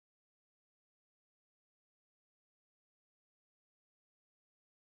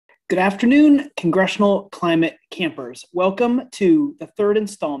Good afternoon, Congressional Climate Campers. Welcome to the third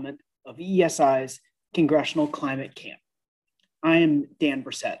installment of EESI's Congressional Climate Camp. I am Dan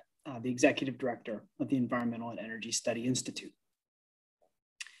Brissett, the Executive Director of the Environmental and Energy Study Institute.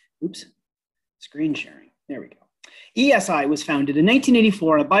 Oops, screen sharing, there we go. EESI was founded in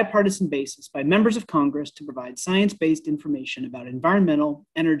 1984 on a bipartisan basis by members of Congress to provide science-based information about environmental,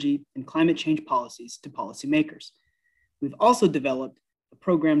 energy, and climate change policies to policymakers. We've also developed a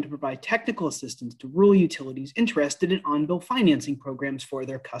program to provide technical assistance to rural utilities interested in on-bill financing programs for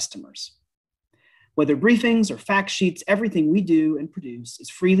their customers. Whether briefings or fact sheets, everything we do and produce is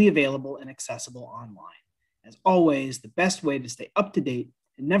freely available and accessible online. As always, the best way to stay up to date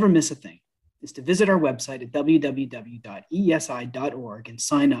and never miss a thing is to visit our website at www.eesi.org and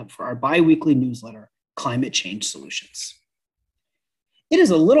sign up for our bi-weekly newsletter, Climate Change Solutions. It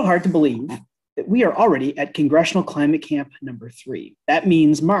is a little hard to believe that we are already at Congressional Climate Camp number 3. That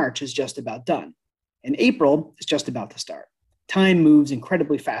means March is just about done, and April is just about to start. Time moves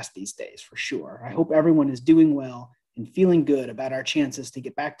incredibly fast these days, for sure. I hope everyone is doing well and feeling good about our chances to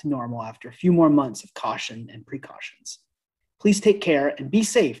get back to normal after a few more months of caution and precautions. Please take care and be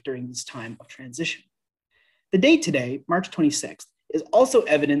safe during this time of transition. The date today, March 26th, is also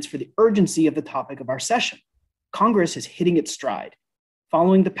evidence for the urgency of the topic of our session. Congress is hitting its stride.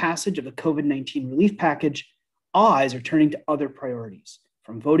 Following the passage of the COVID-19 relief package, all eyes are turning to other priorities,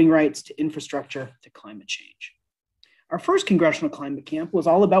 from voting rights to infrastructure to climate change. Our first Congressional Climate Camp was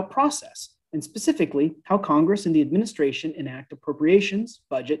all about process, and specifically how Congress and the administration enact appropriations,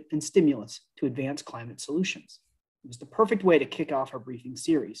 budget, and stimulus to advance climate solutions. It was the perfect way to kick off our briefing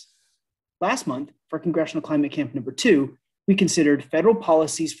series. Last month, for Congressional Climate Camp number 2, we considered federal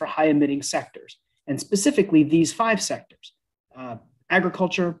policies for high-emitting sectors, and specifically these 5 sectors: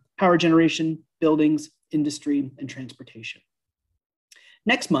 agriculture, power generation, buildings, industry, and transportation.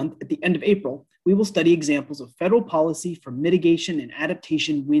 Next month, at the end of April, we will study examples of federal policy for mitigation and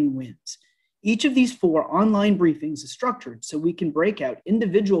adaptation win-wins. Each of these 4 online briefings is structured so we can break out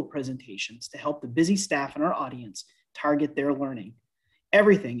individual presentations to help the busy staff in our audience target their learning.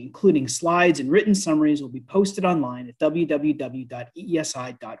 Everything, including slides and written summaries, will be posted online at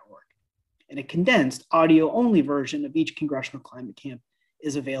www.eesi.org. And a condensed audio-only version of each Congressional Climate Camp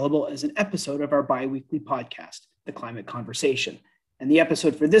is available as an episode of our bi-weekly podcast, The Climate Conversation. And the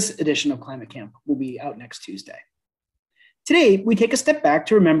episode for this edition of Climate Camp will be out next Tuesday. Today, we take a step back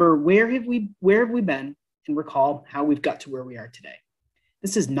to remember where have we been and recall how we've got to where we are today.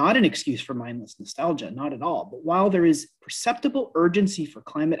 This is not an excuse for mindless nostalgia, not at all. But while there is perceptible urgency for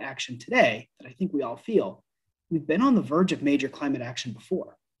climate action today that I think we all feel, we've been on the verge of major climate action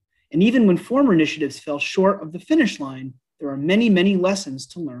before. And even when former initiatives fell short of the finish line, there are many, many lessons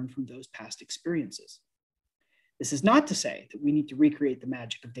to learn from those past experiences. This is not to say that we need to recreate the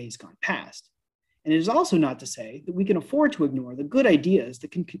magic of days gone past. And it is also not to say that we can afford to ignore the good ideas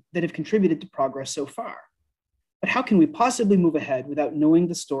that have contributed to progress so far. But how can we possibly move ahead without knowing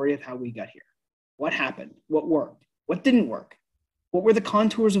the story of how we got here? What happened? What worked? What didn't work? What were the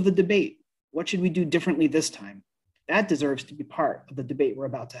contours of the debate? What should we do differently this time? That deserves to be part of the debate we're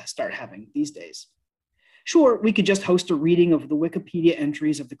about to start having these days. Sure, we could just host a reading of the Wikipedia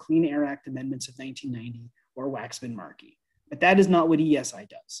entries of the Clean Air Act amendments of 1990 or Waxman-Markey, but that is not what EESI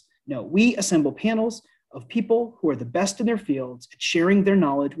does. No, we assemble panels of people who are the best in their fields at sharing their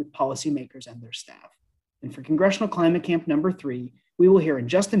knowledge with policymakers and their staff. And for Congressional Climate Camp number 3, we will hear in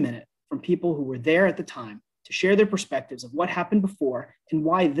just a minute from people who were there at the time to share their perspectives of what happened before and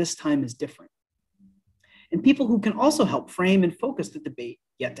why this time is different. And people who can also help frame and focus the debate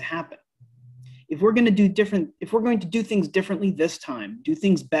yet to happen. If we're going to do things differently this time, do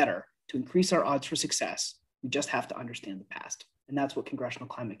things better to increase our odds for success, we just have to understand the past. And that's what Congressional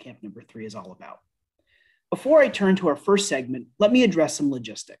Climate Camp number 3 is all about. Before I turn to our first segment, let me address some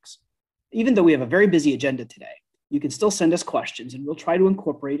logistics. Even though we have a very busy agenda today, you can still send us questions and we'll try to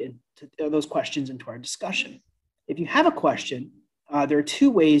incorporate those questions into our discussion. If you have a question, there are 2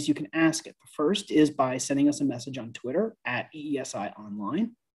 ways you can ask it. The first is by sending us a message on Twitter at EESI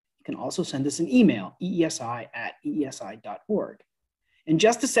Online. You can also send us an email, eesi@eesi.org. And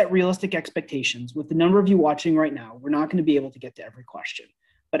just to set realistic expectations, with the number of you watching right now, we're not going to be able to get to every question,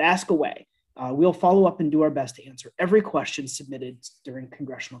 but ask away. We'll follow up and do our best to answer every question submitted during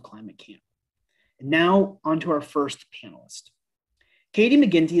Congressional Climate Camp. And now on to our first panelist. Katie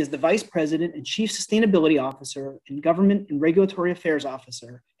McGinty is the Vice President and Chief Sustainability Officer and Government and Regulatory Affairs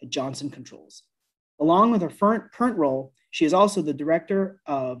Officer at Johnson Controls. Along with her current role, she is also the Director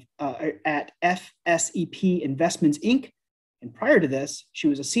at FSEP Investments, Inc. And prior to this, she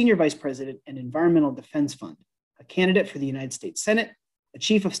was a Senior Vice President at Environmental Defense Fund, a candidate for the United States Senate, the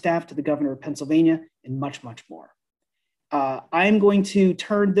Chief of Staff to the Governor of Pennsylvania, and much, much more. I'm going to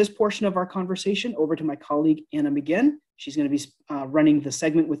turn this portion of our conversation over to my colleague, Anna McGinn. She's going to be running the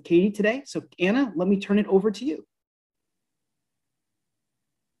segment with Katie today. So Anna, let me turn it over to you.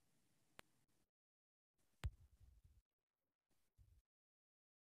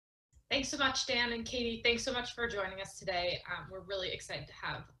 Thanks so much, Dan and Katie. Thanks so much for joining us today. We're really excited to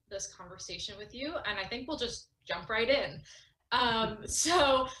have this conversation with you, and I think we'll just jump right in.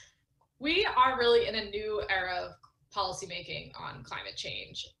 So we are really in a new era of policymaking on climate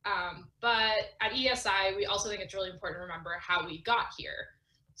change. But at EESI, we also think it's really important to remember how we got here.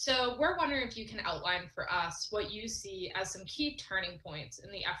 So we're wondering if you can outline for us what you see as some key turning points in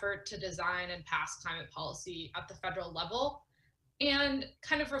the effort to design and pass climate policy at the federal level, and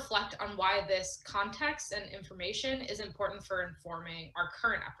kind of reflect on why this context and information is important for informing our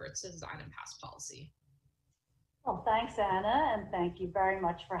current efforts to design and pass policy. Well, thanks, Anna, and thank you very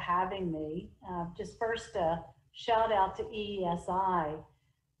much for having me. Just first, a shout out to EESI.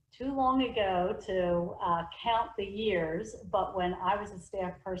 Too long ago to count the years, but when I was a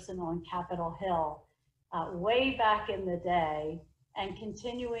staff person on Capitol Hill, way back in the day, and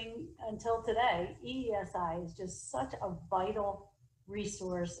continuing until today, EESI is just such a vital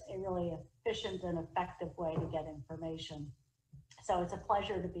resource, a really efficient and effective way to get information. So it's a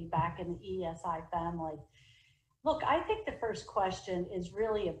pleasure to be back in the EESI family. Look, I think the first question is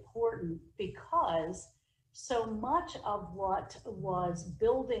really important because so much of what was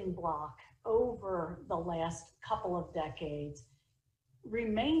building block over the last couple of decades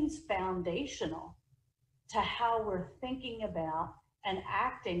remains foundational to how we're thinking about and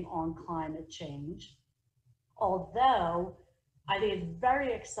acting on climate change. Although I think it's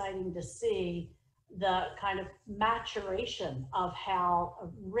very exciting to see the kind of maturation of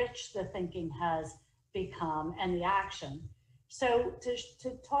how rich the thinking has become and the action. So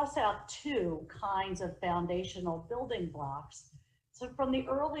to toss out two kinds of foundational building blocks. So from the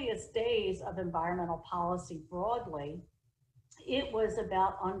earliest days of environmental policy broadly, it was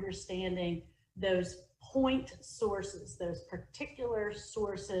about understanding those point sources, those particular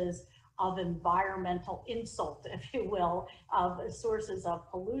sources of environmental insult, if you will, of sources of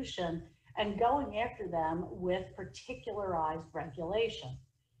pollution, and going after them with particularized regulation.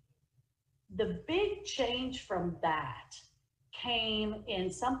 The big change from that came in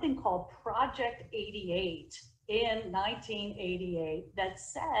something called Project 88 in 1988 that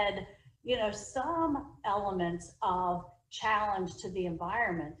said, you know, some elements of challenge to the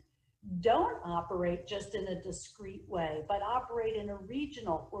environment don't operate just in a discrete way, but operate in a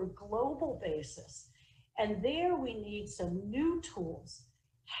regional or global basis. And there we need some new tools.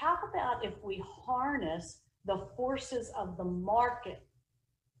 How about if we harness the forces of the market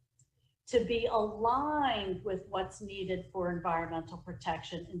to be aligned with what's needed for environmental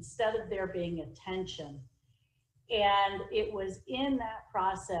protection instead of there being a tension? And it was in that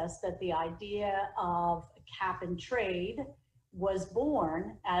process that the idea of cap and trade was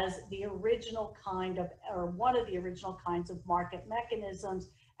born as the original kind of, or one of the original kinds of market mechanisms.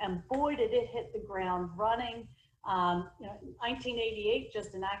 And boy, did it hit the ground running. 1988,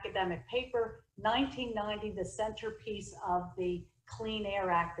 just an academic paper. 1990, the centerpiece of the Clean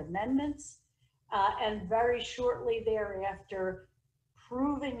Air Act amendments. And very shortly thereafter,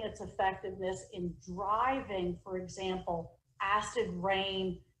 proving its effectiveness in driving, for example, acid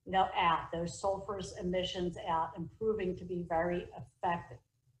rain out, those sulfurous emissions out, and proving to be very effective.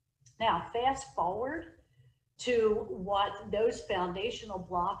 Now, fast forward to what those foundational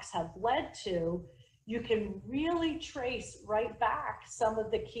blocks have led to, you can really trace right back some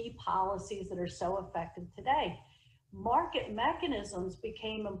of the key policies that are so effective today. Market mechanisms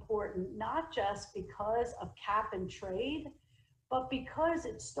became important not just because of cap and trade, but because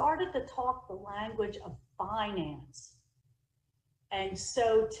it started to talk the language of finance. And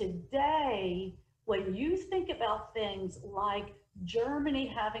so today, when you think about things like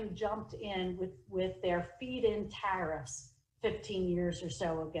Germany having jumped in with their feed-in tariffs 15 years or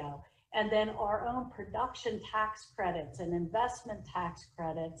so ago, and then our own production tax credits and investment tax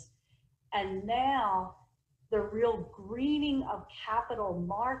credits, and now the real greening of capital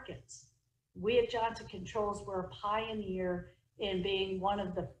markets. We at Johnson Controls were a pioneer in being one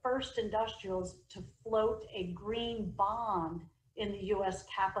of the first industrials to float a green bond in the US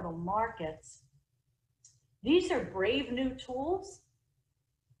capital markets. These are brave new tools,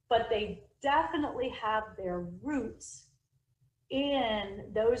 but they definitely have their roots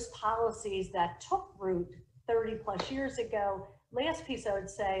in those policies that took root 30 plus years ago. Last piece I would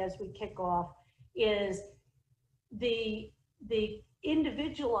say as we kick off is the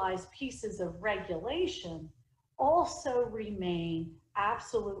individualized pieces of regulation also remain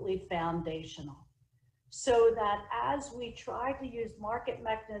absolutely foundational. So that as we try to use market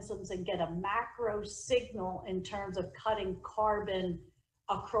mechanisms and get a macro signal in terms of cutting carbon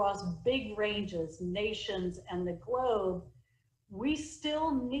across big ranges, nations, and the globe, we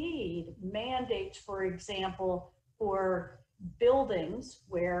still need mandates, for example, for buildings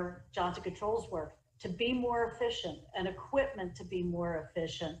where Johnson Controls work to be more efficient and equipment to be more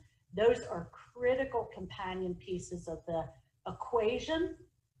efficient. Those are critical companion pieces of the equation,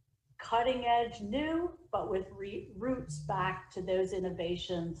 cutting edge new, but with roots back to those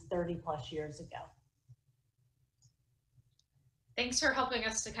innovations 30 plus years ago. Thanks for helping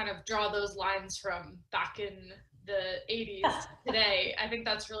us to kind of draw those lines from back in the 80s today. I think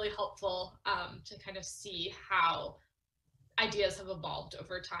that's really helpful to kind of see how ideas have evolved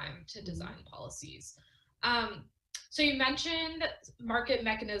over time to design policies. So you mentioned market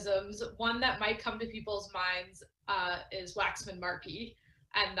mechanisms. One that might come to people's minds is Waxman-Markey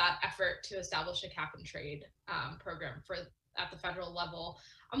and that effort to establish a cap and trade program at the federal level.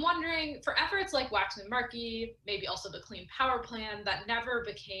 I'm wondering, for efforts like Waxman-Markey, maybe also the Clean Power Plan that never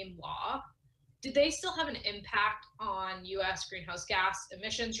became law, did they still have an impact on US greenhouse gas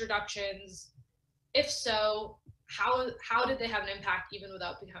emissions reductions? If so, how did they have an impact even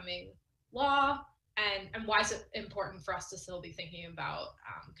without becoming law? And why is it important for us to still be thinking about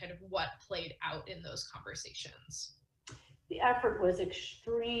kind of what played out in those conversations? The effort was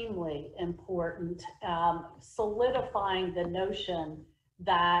extremely important, solidifying the notion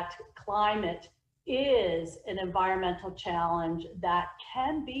that climate is an environmental challenge that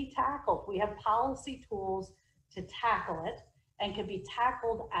can be tackled. We have policy tools to tackle it and can be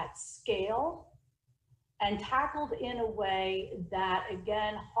tackled at scale and tackled in a way that,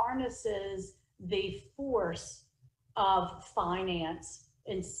 again, harnesses the force of finance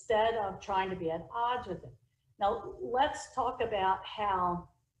instead of trying to be at odds with it. Now, let's talk about how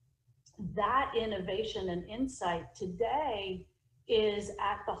that innovation and insight today is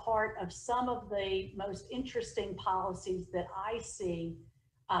at the heart of some of the most interesting policies that I see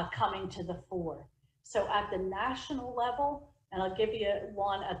coming to the fore. So at the national level, and I'll give you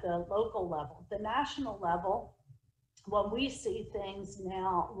one at the local level, the national level, when we see things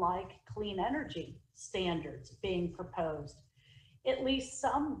now like clean energy standards being proposed, at least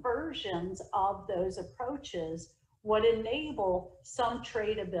some versions of those approaches would enable some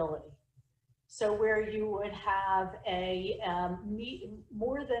tradability. So where you would have a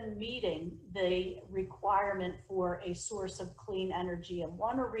more than meeting the requirement for a source of clean energy in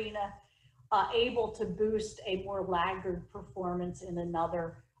one arena, able to boost a more laggard performance in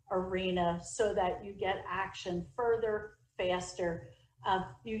another arena so that you get action further, faster.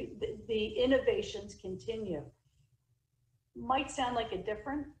 The innovations continue. Might sound like a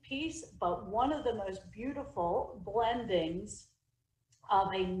different piece, but one of the most beautiful blendings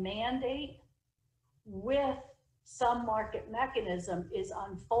of a mandate with some market mechanism is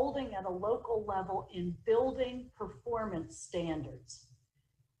unfolding at a local level in building performance standards.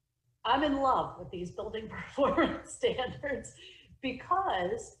 I'm in love with these building performance standards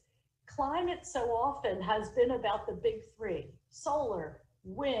because climate so often has been about the big three: solar,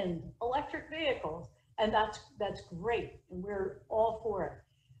 wind, electric vehicles, and that's great, and we're all for it.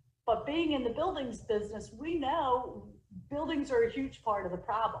 But being in the buildings business, we know buildings are a huge part of the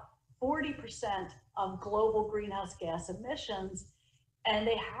problem. 40% of global greenhouse gas emissions, and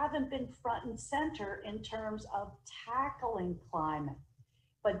they haven't been front and center in terms of tackling climate.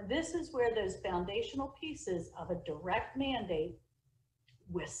 But this is where those foundational pieces of a direct mandate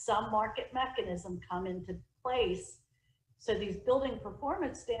with some market mechanism come into place. So these building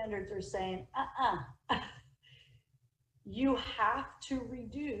performance standards are saying, you have to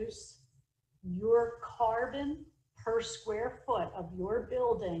reduce your carbon per square foot of your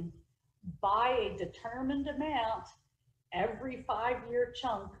building by a determined amount every 5-year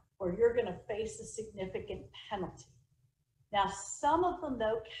chunk, or you're going to face a significant penalty. Now, some of them,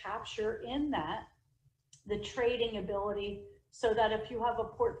 though, capture in that the trading ability, so that if you have a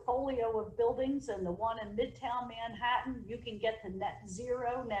portfolio of buildings and the one in Midtown Manhattan, you can get to net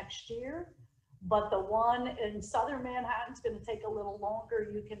zero next year, but the one in Southern Manhattan is going to take a little longer,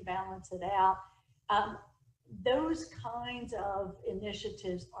 you can balance it out. Those kinds of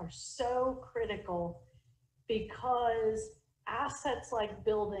initiatives are so critical because assets like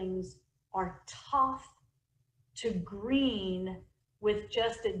buildings are tough to green with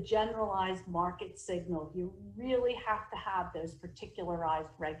just a generalized market signal. You really have to have those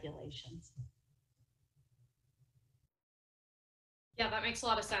particularized regulations. Yeah, that makes a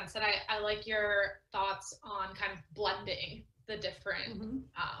lot of sense. And I like your thoughts on kind of blending the different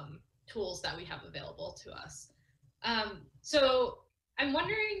tools that we have available to us. So I'm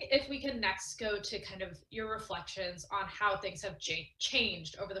wondering if we can next go to kind of your reflections on how things have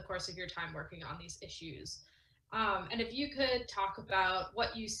changed over the course of your time working on these issues. And if you could talk about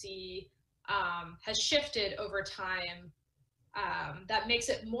what you see has shifted over time that makes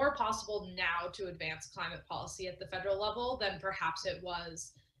it more possible now to advance climate policy at the federal level than perhaps it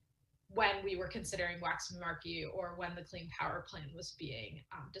was when we were considering Waxman-Markey or when the Clean Power Plan was being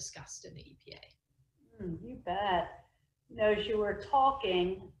discussed in the EPA. You bet. As you were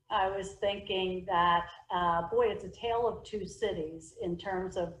talking, I was thinking that, boy, it's a tale of two cities in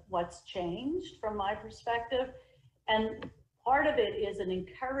terms of what's changed from my perspective. And part of it is an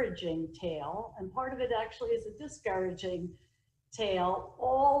encouraging tale, and part of it actually is a discouraging tale,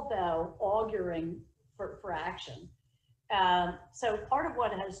 although auguring for action. So part of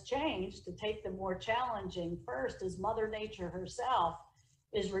what has changed, to take the more challenging first, is Mother Nature herself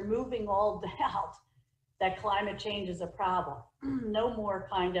is removing all doubt that climate change is a problem. No more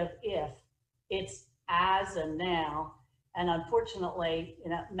kind of if, it's as and now. And unfortunately,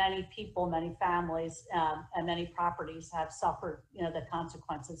 many people, many families, and many properties have suffered, the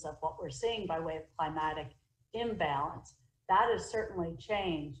consequences of what we're seeing by way of climatic imbalance. That has certainly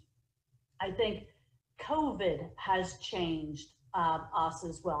changed. I think COVID has changed us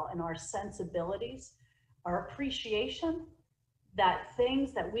as well, and our sensibilities, our appreciation that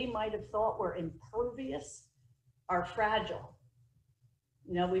things that we might have thought were impervious are fragile.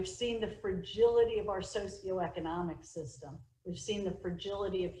 We've seen the fragility of our socioeconomic system. We've seen the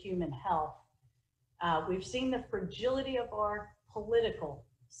fragility of human health. We've seen the fragility of our political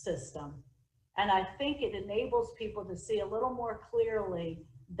system. And I think it enables people to see a little more clearly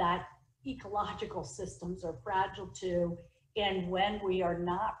that ecological systems are fragile too. And when we are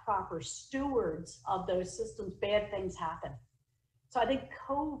not proper stewards of those systems, bad things happen. So I think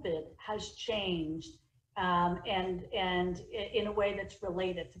COVID has changed and in a way that's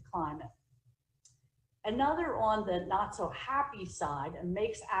related to climate. Another on the not so happy side and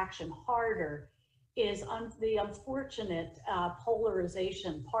makes action harder is the unfortunate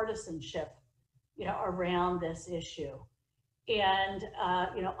polarization, partisanship, around this issue. And,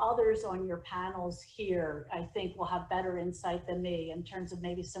 others on your panels here, I think, will have better insight than me in terms of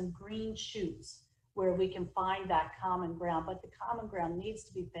maybe some green shoots where we can find that common ground. But the common ground needs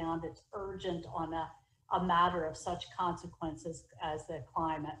to be found. It's urgent on a matter of such consequences as the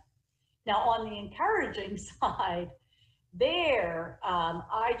climate. Now, on the encouraging side,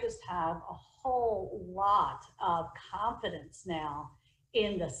 I just have a whole lot of confidence now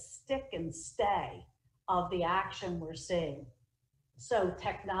in the stick and stay of the action we're seeing. So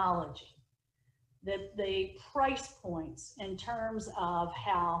technology, the price points in terms of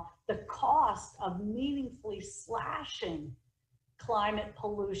how the cost of meaningfully slashing climate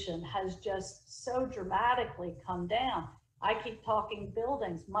pollution has just so dramatically come down. I keep talking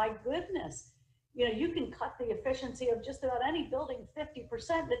buildings. My goodness, you can cut the efficiency of just about any building 50%.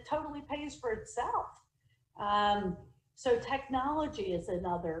 That totally pays for itself. So technology is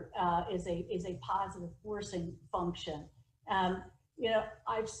another is a positive forcing function.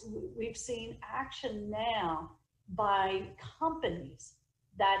 We've seen action now by companies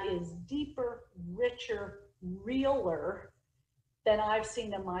that is deeper, richer, realer than I've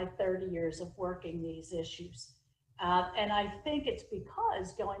seen in my 30 years of working these issues. And I think it's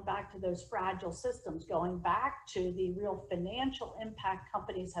because, going back to those fragile systems, going back to the real financial impact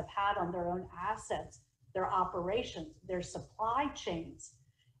companies have had on their own assets, their operations, their supply chains,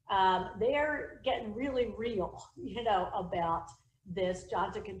 they're getting really real, about this.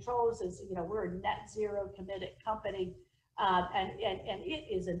 Johnson Controls is, we're a net zero committed company, and it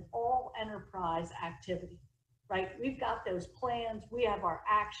is an all enterprise activity, right? We've got those plans, we have our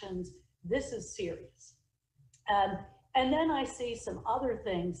actions. This is serious. And then I see some other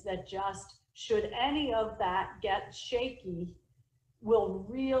things that just, should any of that get shaky, will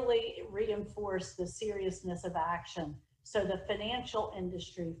really reinforce the seriousness of action. So the financial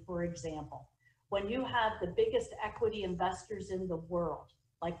industry, for example, when you have the biggest equity investors in the world,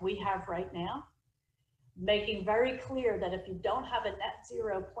 like we have right now, making very clear that if you don't have a net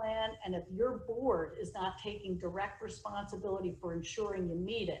zero plan and if your board is not taking direct responsibility for ensuring you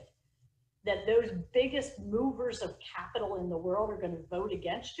meet it, that those biggest movers of capital in the world are going to vote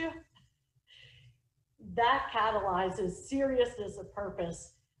against you. That catalyzes seriousness of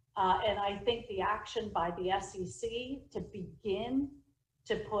purpose. And I think the action by the SEC to begin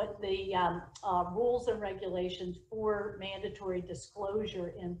to put the rules and regulations for mandatory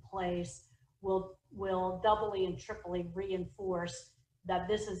disclosure in place will doubly and triply reinforce that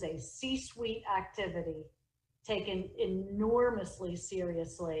this is a C-suite activity taken enormously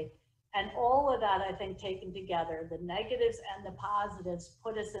seriously. And all of that, I think, taken together, the negatives and the positives,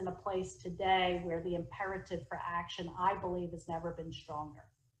 put us in a place today where the imperative for action, I believe, has never been stronger.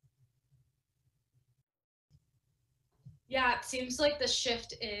 Yeah, it seems like the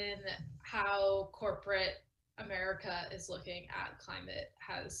shift in how corporate America is looking at climate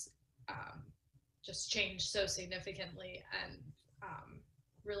has just changed so significantly, and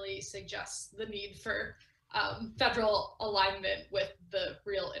really suggests the need for federal alignment with the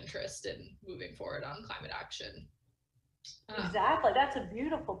real interest in moving forward on climate action. Exactly. That's a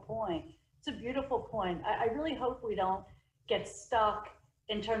beautiful point. It's a beautiful point. I really hope we don't get stuck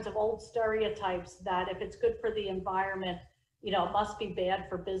in terms of old stereotypes that if it's good for the environment, it must be bad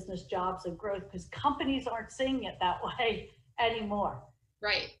for business, jobs, and growth, because companies aren't seeing it that way anymore.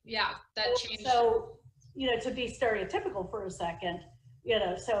 Right. Yeah, that changed. So, to be stereotypical for a second,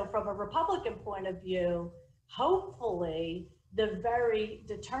 so from a Republican point of view, hopefully the very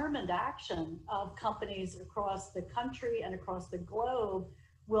determined action of companies across the country and across the globe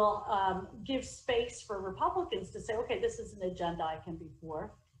will give space for Republicans to say, okay, this is an agenda I can be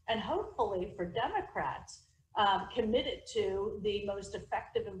for. And hopefully for Democrats committed to the most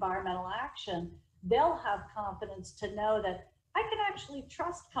effective environmental action, they'll have confidence to know that I can actually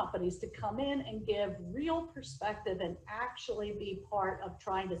trust companies to come in and give real perspective and actually be part of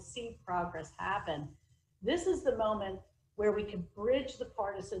trying to see progress happen. This is the moment where we can bridge the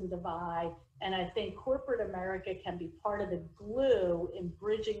partisan divide, and I think corporate America can be part of the glue in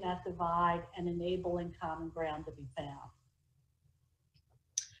bridging that divide and enabling common ground to be found.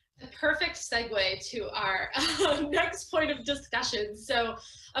 The perfect segue to our next point of discussion. So,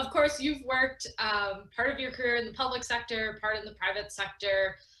 of course, you've worked part of your career in the public sector, part in the private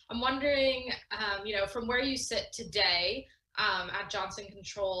sector. I'm wondering, from where you sit today at Johnson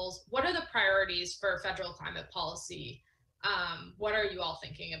Controls, what are the priorities for federal climate policy? What are you all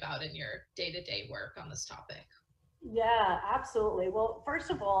thinking about in your day-to-day work on this topic? Yeah, absolutely. Well,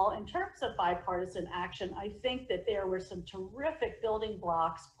 first of all, in terms of bipartisan action, I think that there were some terrific building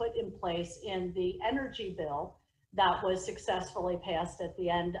blocks put in place in the energy bill that was successfully passed at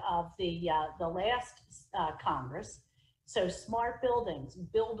the end of the last Congress. So smart buildings,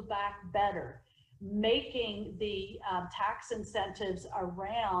 build back better, making the tax incentives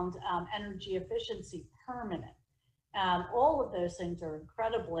around energy efficiency permanent. All of those things are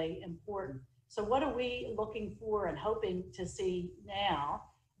incredibly important. So what are we looking for and hoping to see now?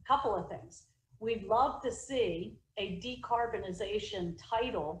 A couple of things. We'd love to see a decarbonization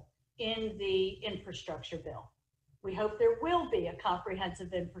title in the infrastructure bill. We hope there will be a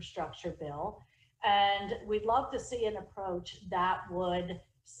comprehensive infrastructure bill, and we'd love to see an approach that would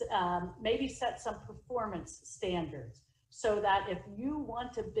maybe set some performance standards so that if you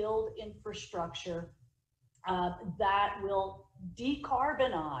want to build infrastructure that will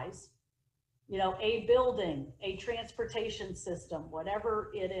decarbonize a building, a transportation system,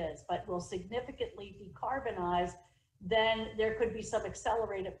 whatever it is, but will significantly decarbonize, then there could be some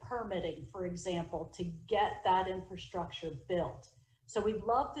accelerated permitting, for example, to get that infrastructure built. So we'd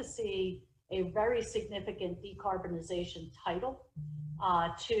love to see a very significant decarbonization title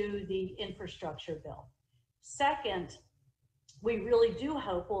to the infrastructure bill. Second, we really do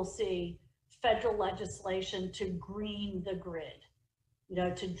hope we'll see federal legislation to green the grid.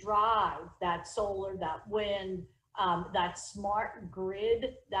 To drive that solar, that wind, that smart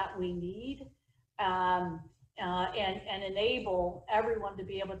grid that we need, and enable everyone to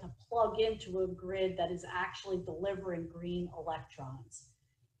be able to plug into a grid that is actually delivering green electrons.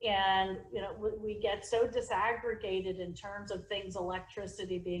 And we get so disaggregated in terms of things,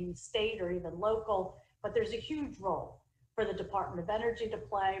 electricity being state or even local, but there's a huge role for the Department of Energy to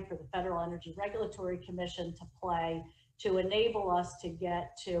play, for the Federal Energy Regulatory Commission to play, to enable us to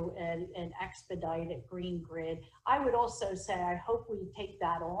get to an expedited green grid. I would also say, I hope we take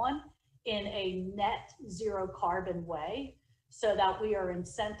that on in a net zero carbon way, so that we are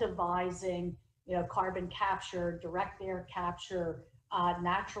incentivizing, carbon capture, direct air capture,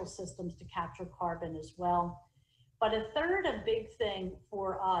 natural systems to capture carbon as well. But a third and big thing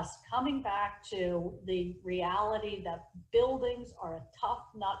for us, coming back to the reality that buildings are a tough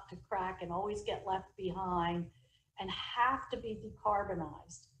nut to crack and always get left behind, and have to be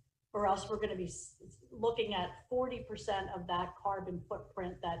decarbonized. For us, we're going to be looking at 40% of that carbon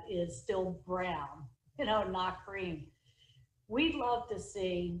footprint that is still brown, not green. We'd love to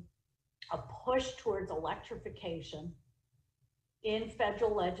see a push towards electrification in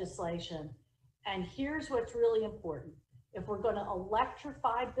federal legislation. And here's what's really important. If we're going to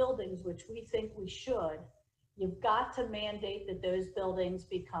electrify buildings, which we think we should, you've got to mandate that those buildings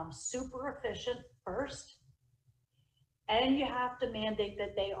become super efficient first, And you have to mandate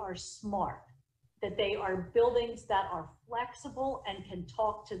that they are smart, that they are buildings that are flexible and can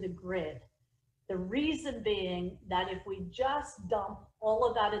talk to the grid. The reason being that if we just dump all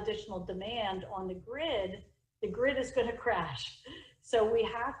of that additional demand on the grid is going to crash. So we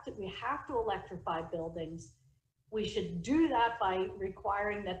have to electrify buildings. We should do that by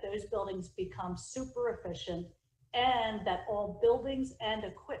requiring that those buildings become super efficient and that all buildings and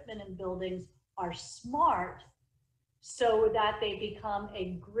equipment in buildings are smart so that they become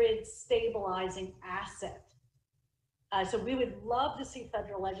a grid stabilizing asset. So we would love to see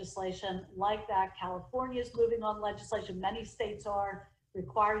federal legislation like that. California is moving on legislation. Many states are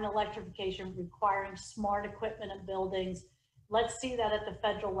requiring electrification, requiring smart equipment in buildings. Let's see that at the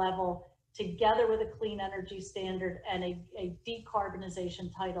federal level, together with a clean energy standard and a decarbonization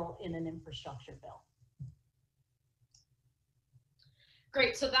title in an infrastructure bill.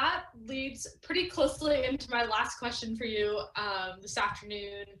 Great, so that leads pretty closely into my last question for you this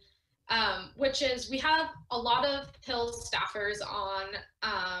afternoon, which is we have a lot of Hill staffers on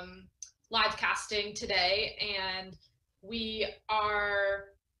live casting today, and we are,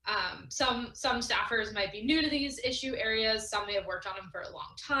 some staffers might be new to these issue areas, some may have worked on them for a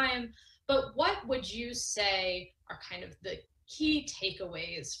long time, but what would you say are kind of the key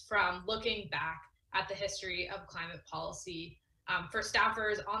takeaways from looking back at the history of climate policy for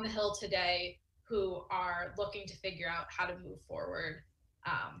staffers on the Hill today who are looking to figure out how to move forward,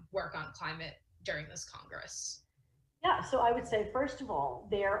 work on climate during this Congress? Yeah, so I would say, first of all,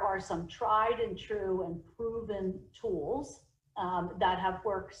 there are some tried and true and proven tools that have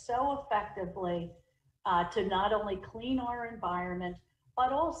worked so effectively to not only clean our environment,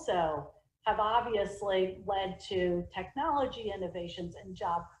 but also have obviously led to technology innovations and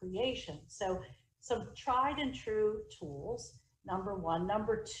job creation. So some tried and true tools, number one.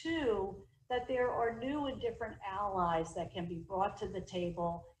 Number two, that there are new and different allies that can be brought to the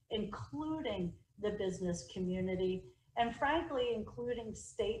table, including the business community, and frankly, including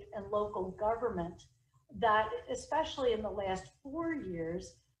state and local government that, especially in the last 4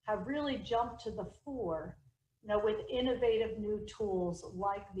 years, have really jumped to the fore, with innovative new tools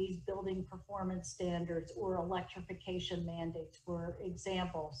like these building performance standards or electrification mandates, for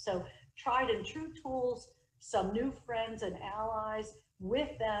example. So tried and true tools, some new friends and allies,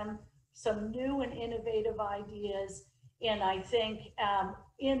 with them some new and innovative ideas, and I think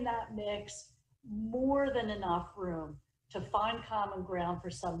in that mix, more than enough room to find common ground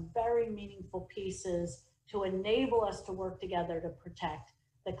for some very meaningful pieces to enable us to work together to protect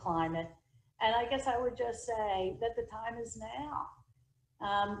the climate. And I guess I would just say that the time is now.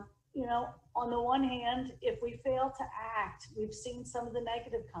 On the one hand, if we fail to act, we've seen some of the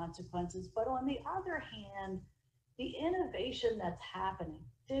negative consequences, but on the other hand, the innovation that's happening,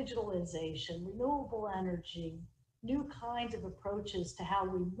 digitalization, renewable energy, new kinds of approaches to how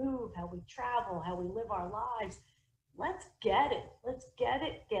we move, how we travel, how we live our lives, let's get it, get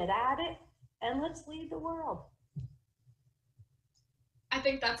at it, and let's lead the world. I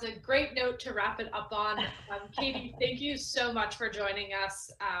think that's a great note to wrap it up on. Katie, thank you so much for joining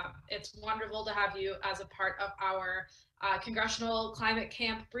us. It's wonderful to have you as a part of our Congressional Climate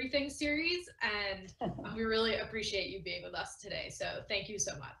Camp briefing series, and we really appreciate you being with us today. So thank you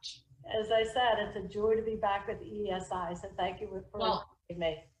so much. As I said, it's a joy to be back with EESI, so thank you for inviting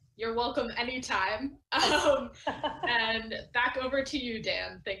me. You're welcome anytime. And back over to you,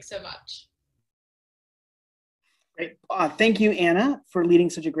 Dan. Thanks so much. Great. Thank you, Anna, for leading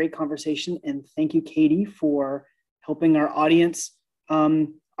such a great conversation. And thank you, Katie, for helping our audience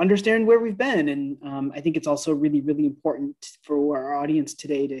understand where we've been. And I think it's also really, really important for our audience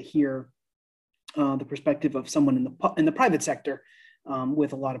today to hear the perspective of someone in the private sector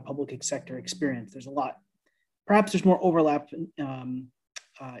with a lot of public sector experience. There's a lot, perhaps there's more overlap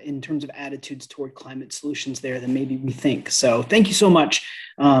in terms of attitudes toward climate solutions there than maybe we think. So thank you so much.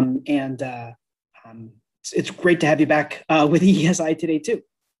 It's great to have you back with EESI today too.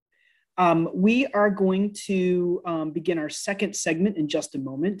 We are going to begin our second segment in just a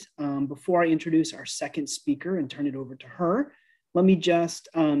moment. Before I introduce our second speaker and turn it over to her, let me just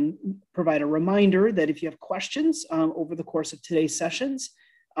provide a reminder that if you have questions over the course of today's sessions,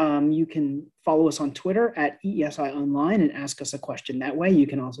 you can follow us on Twitter at EESI Online and ask us a question that way. You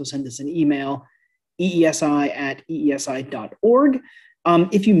can also send us an email, eesi@eesi.org.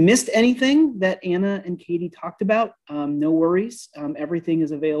 If you missed anything that Anna and Katie talked about, no worries. Everything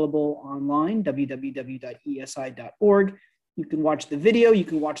is available online, www.eesi.org. You can watch the video. You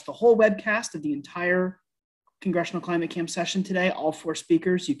can watch the whole webcast of the entire Congressional Climate Camp session today, all 4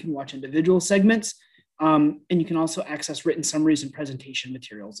 speakers. You can watch individual segments, and you can also access written summaries and presentation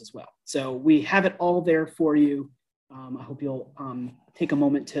materials as well. So we have it all there for you I hope you'll take a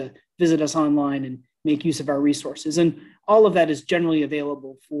moment to visit us online and make use of our resources. And all of that is generally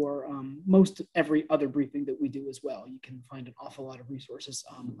available for most every other briefing that we do as well. You can find an awful lot of resources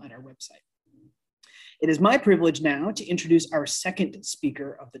at our website. It is my privilege now to introduce our second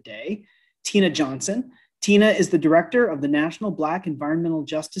speaker of the day, Tina Johnson. Tina is the director of the National Black Environmental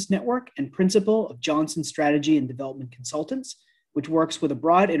Justice Network and principal of Johnson Strategy and Development Consultants, which works with a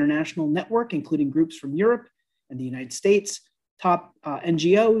broad international network, including groups from Europe and the United States, top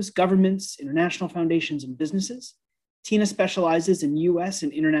NGOs, governments, international foundations, and businesses. Tina specializes in US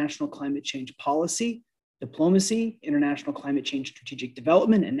and international climate change policy, diplomacy, international climate change strategic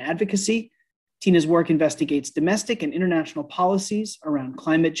development, and advocacy. Tina's work investigates domestic and international policies around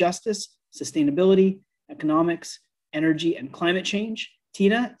climate justice, sustainability, economics, energy, and climate change.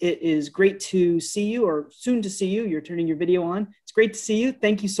 Tina, it is great to see you, or soon to see you. You're turning your video on. It's great to see you.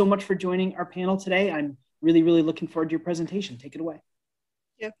 Thank you so much for joining our panel today. I'm really, really looking forward to your presentation. Take it away.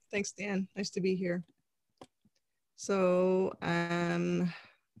 Yeah, thanks, Dan. Nice to be here. So, if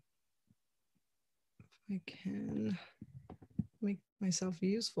I can make myself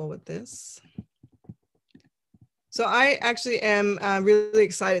useful with this. So I actually am really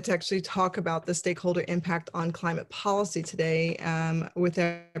excited to actually talk about the stakeholder impact on climate policy today with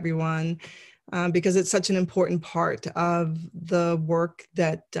everyone, because it's such an important part of the work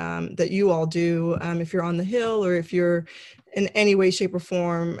that that you all do. If you're on the Hill, or if you're in any way, shape, or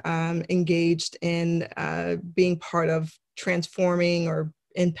form engaged in being part of transforming or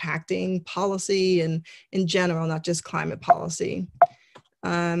impacting policy, and in general, not just climate policy.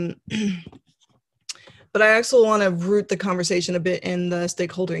 But I also want to root the conversation a bit in the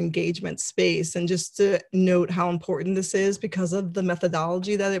stakeholder engagement space, and just to note how important this is because of the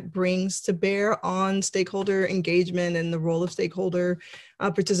methodology that it brings to bear on stakeholder engagement and the role of stakeholder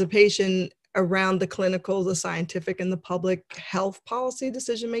participation around the clinical, the scientific, and the public health policy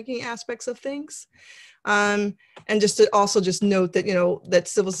decision-making aspects of things. And just to also just note that, that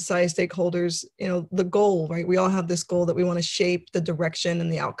civil society stakeholders, the goal, right? We all have this goal that we want to shape the direction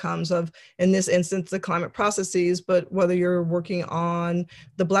and the outcomes of, in this instance, the climate processes. But whether you're working on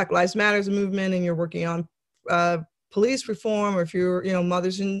the Black Lives Matter movement, and you're working on police reform, or if you're,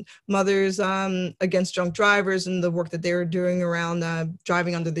 mothers against drunk drivers and the work that they're doing around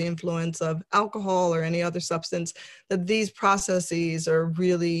driving under the influence of alcohol or any other substance, that these processes are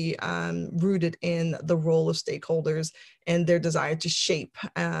really rooted in the role of stakeholders and their desire to shape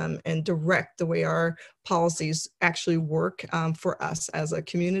and direct the way our policies actually work for us as a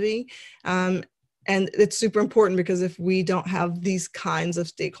community. And it's super important, because if we don't have these kinds of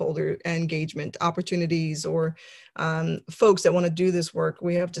stakeholder engagement opportunities, or folks that want to do this work,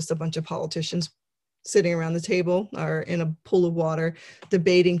 we have just a bunch of politicians sitting around the table or in a pool of water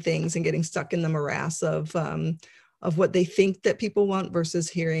debating things and getting stuck in the morass of what they think that people want versus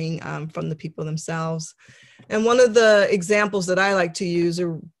hearing from the people themselves. And one of the examples that I like to use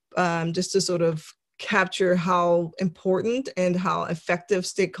are just to sort of capture how important and how effective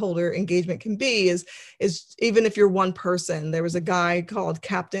stakeholder engagement can be is even if you're one person. There was a guy called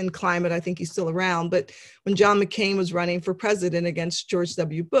Captain Climate, I think he's still around, but when John McCain was running for president against George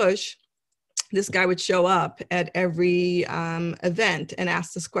W. Bush, this guy would show up at every event and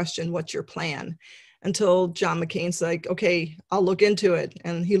ask this question, "What's your plan?" Until John McCain's like, "Okay, I'll look into it."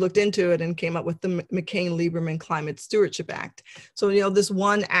 And he looked into it and came up with the McCain-Lieberman Climate Stewardship Act. So, this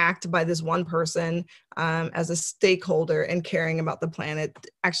one act by this one person as a stakeholder and caring about the planet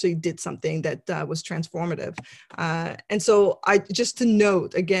actually did something that was transformative. And so just to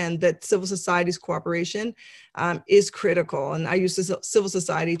note again that civil society's cooperation is critical. And I use civil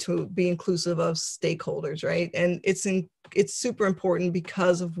society to be inclusive of stakeholders, right? And it's super important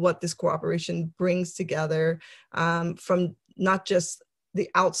because of what this cooperation brings together from not just the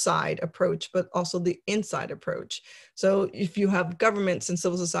outside approach, but also the inside approach. So if you have governments and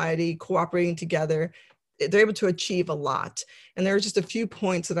civil society cooperating together, they're able to achieve a lot. And there are just a few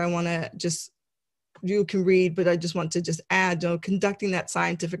points that I want to you can read, but I just want to just add, conducting that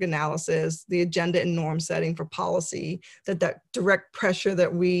scientific analysis, the agenda and norm setting for policy, that direct pressure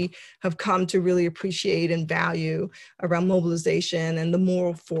that we have come to really appreciate and value around mobilization and the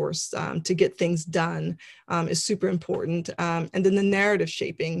moral force to get things done is super important. And then the narrative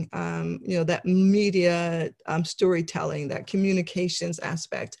shaping, that media storytelling, that communications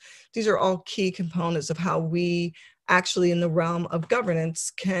aspect, these are all key components of how we actually in the realm of governance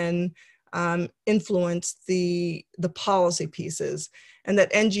can influence the policy pieces, and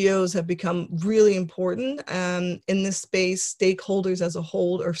that NGOs have become really important in this space. Stakeholders as a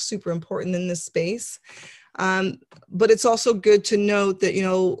whole are super important in this space. But it's also good to note that,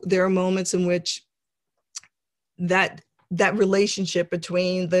 there are moments in which that relationship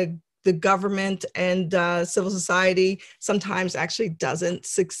between the government and civil society sometimes actually doesn't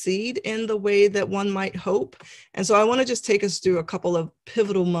succeed in the way that one might hope. And so I want to just take us through a couple of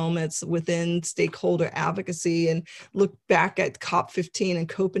pivotal moments within stakeholder advocacy and look back at COP15 in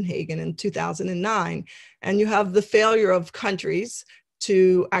Copenhagen in 2009. And you have the failure of countries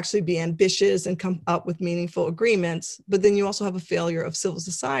to actually be ambitious and come up with meaningful agreements. But then you also have a failure of civil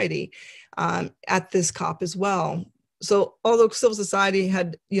society at this COP as well. So although civil society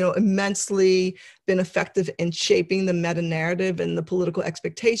had, immensely been effective in shaping the meta narrative and the political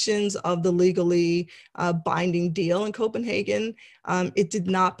expectations of the legally binding deal in Copenhagen, it did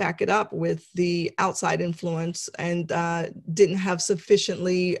not back it up with the outside influence and didn't have a sufficient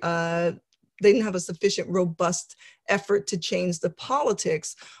robust effort to change the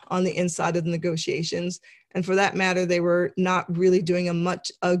politics on the inside of the negotiations. And for that matter, they were not really doing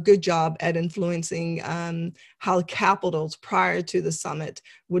a good job at influencing how capitals prior to the summit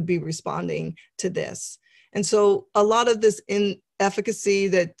would be responding to this. And so a lot of this inefficacy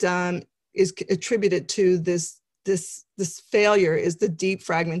that is attributed to this failure is the deep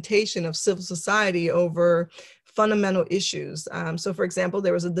fragmentation of civil society over fundamental issues. So for example,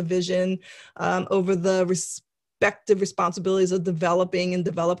 there was a division over the respective responsibilities of developing and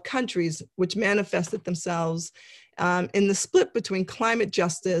developed countries, which manifested themselves in the split between climate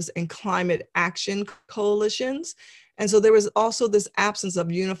justice and climate action coalitions. And so there was also this absence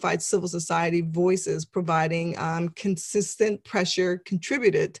of unified civil society voices providing consistent pressure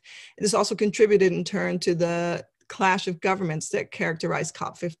contributed. This also contributed in turn to the clash of governments that characterized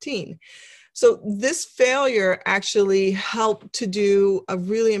COP15. So this failure actually helped to do a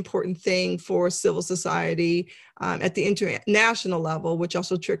really important thing for civil society at the international level, which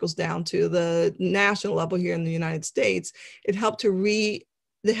also trickles down to the national level here in the United States. It helped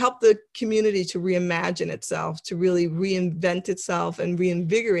the community to reimagine itself, to really reinvent itself and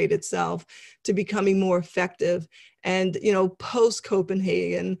reinvigorate itself to becoming more effective. And, post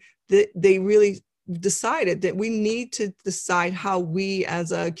Copenhagen, they really decided that we need to decide how we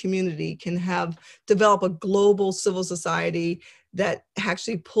as a community can develop a global civil society that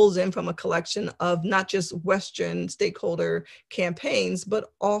actually pulls in from a collection of not just Western stakeholder campaigns,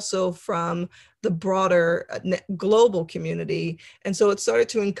 but also from the broader global community. And so it started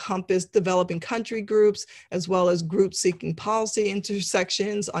to encompass developing country groups, as well as groups seeking policy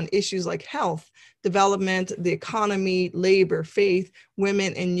intersections on issues like health, development, the economy, labor, faith,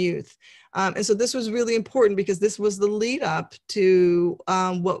 women, and youth. And so this was really important because this was the lead up to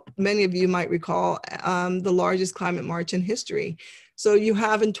what many of you might recall, the largest climate march in history. So you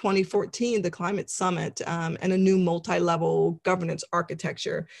have in 2014, the climate summit and a new multi-level governance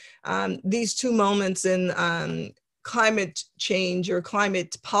architecture. These two moments in climate change or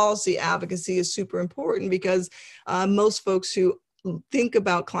climate policy advocacy is super important because most folks who think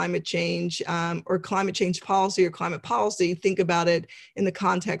about climate change or climate change policy or climate policy think about it in the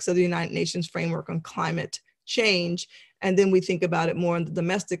context of the United Nations framework on climate change. And then we think about it more on the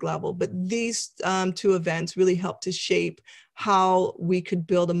domestic level. But these two events really helped to shape how we could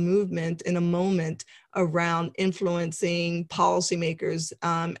build a movement in a moment around influencing policymakers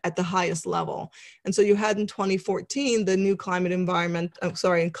at the highest level. And so you had in 2014, the new climate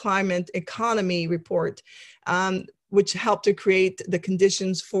economy report, which helped to create the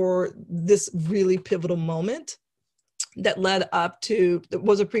conditions for this really pivotal moment that led up to, that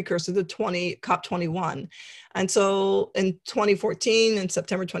was a precursor to COP21. And so in 2014, in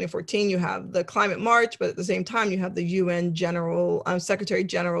September 2014, you have the climate march, but at the same time, you have the UN Secretary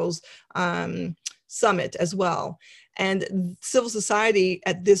General's summit as well. And civil society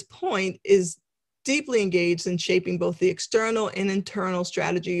at this point is deeply engaged in shaping both the external and internal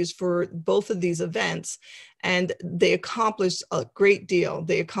strategies for both of these events. And they accomplished a great deal.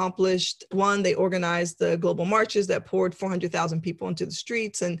 They organized the global marches that poured 400,000 people into the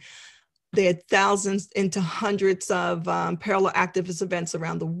streets, and they had thousands into hundreds of parallel activist events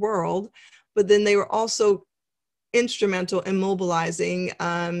around the world. But then they were also instrumental in mobilizing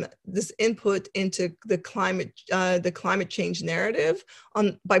this input into the climate change narrative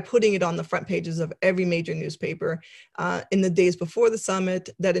by putting it on the front pages of every major newspaper in the days before the summit,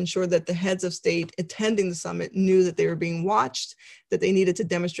 that ensured that the heads of state attending the summit knew that they were being watched, that they needed to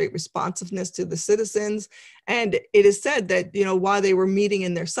demonstrate responsiveness to the citizens. And it is said that, while they were meeting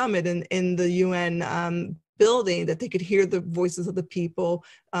in their summit in the UN building, that they could hear the voices of the people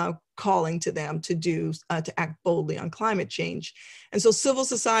calling to them to act boldly on climate change. And so civil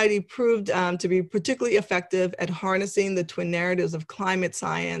society proved to be particularly effective at harnessing the twin narratives of climate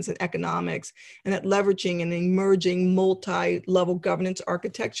science and economics, and at leveraging an emerging multi-level governance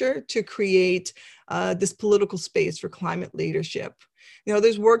architecture to create this political space for climate leadership. You know,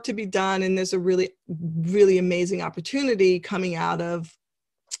 there's work to be done, and there's a really, really amazing opportunity coming out of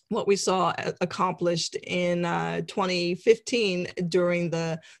what we saw accomplished in 2015 during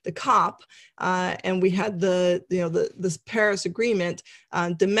the COP, and we had this Paris Agreement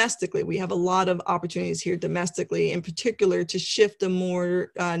domestically. We have a lot of opportunities here domestically, in particular, to shift a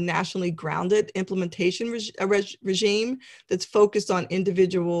more nationally grounded implementation regime that's focused on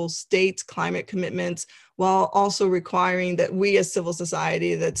individual states' climate commitments, while also requiring that we as civil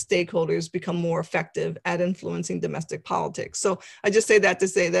society, that stakeholders become more effective at influencing domestic politics. So I just say that to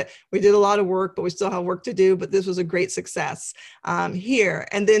say that we did a lot of work, but we still have work to do, but this was a great success here.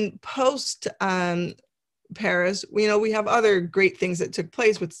 And then post Paris, we have other great things that took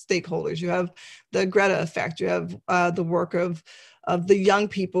place with stakeholders. You have the Greta effect, you have the work of the young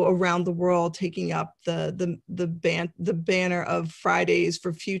people around the world taking up the banner of Fridays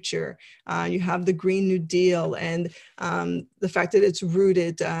for Future. You have the Green New Deal, and the fact that it's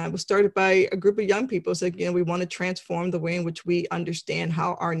rooted, was started by a group of young people saying, we want to transform the way in which we understand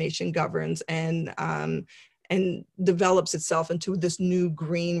how our nation governs and develops itself into this new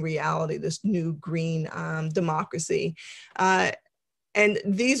green reality, this new green democracy. And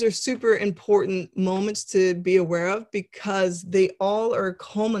these are super important moments to be aware of, because they all are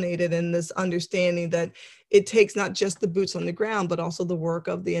culminated in this understanding that it takes not just the boots on the ground, but also the work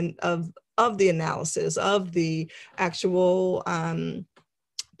of the analysis, of the actual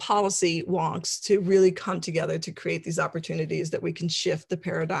policy wonks to really come together to create these opportunities that we can shift the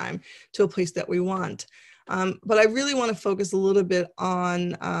paradigm to a place that we want. But I really want to focus a little bit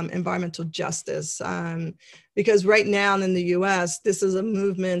on environmental justice, because right now in the US, this is a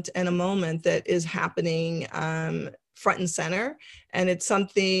movement and a moment that is happening front and center. And it's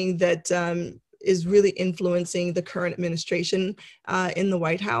something that is really influencing the current administration in the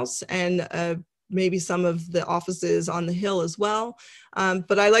White House, and maybe some of the offices on the Hill as well.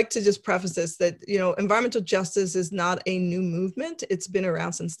 But I like to just preface this that, environmental justice is not a new movement. It's been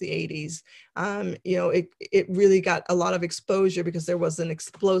around since the 80s. It really got a lot of exposure because there was an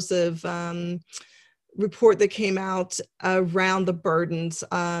explosive report that came out around the burdens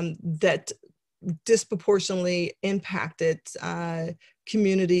that disproportionately impacted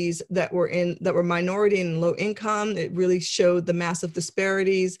communities that were minority and low income. It really showed the massive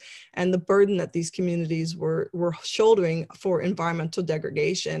disparities and the burden that these communities were shouldering for environmental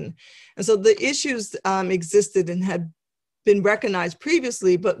degradation. And so the issues existed and had been recognized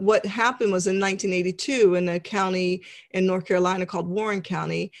previously, but what happened was in 1982 in a county in North Carolina called Warren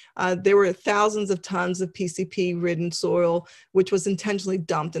County, there were thousands of tons of PCP-ridden soil, which was intentionally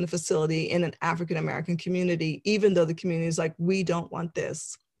dumped in a facility in an African-American community, even though the community is like, we don't want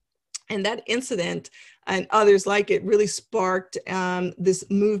this. And that incident and others like it really sparked this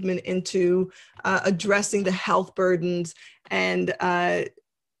movement into addressing the health burdens and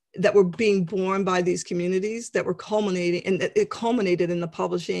that were being borne by these communities that were culminating, and it culminated in the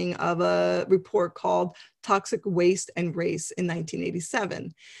publishing of a report called Toxic Waste and Race in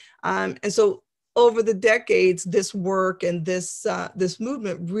 1987. And so over the decades, this work and this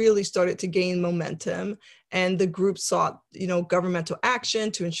movement really started to gain momentum, and the group sought, governmental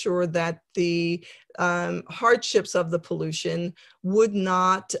action to ensure that the hardships of the pollution would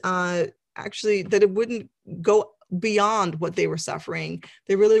not that it wouldn't go beyond what they were suffering.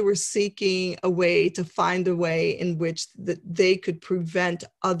 They really were seeking a way to find a way in which they could prevent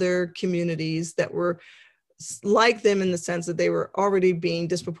other communities that were like them in the sense that they were already being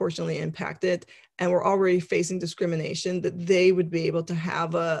disproportionately impacted and were already facing discrimination, that they would be able to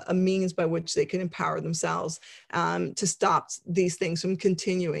have a means by which they could empower themselves to stop these things from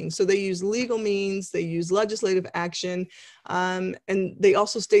continuing. So they use legal means, they use legislative action, and they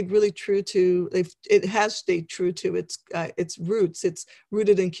also stayed really true to, it has stayed true to its roots. It's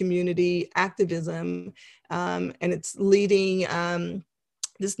rooted in community activism, and it's leading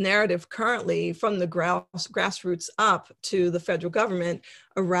this narrative currently from the grassroots up to the federal government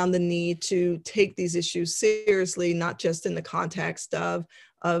around the need to take these issues seriously, not just in the context of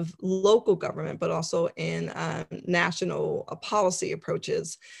local government, but also in national policy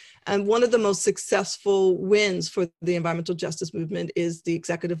approaches. And one of the most successful wins for the environmental justice movement is the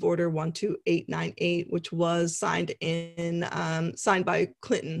Executive Order 12898, which was signed by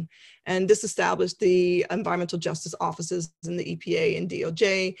Clinton. And this established the environmental justice offices in the EPA and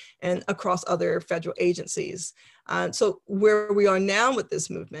DOJ and across other federal agencies. So where we are now with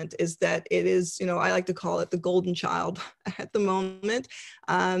this movement is that it is, I like to call it the golden child at the moment.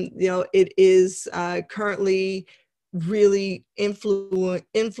 It is currently really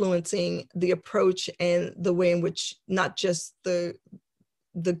influencing the approach and the way in which not just the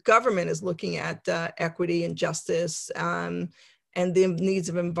government is looking at equity and justice and the needs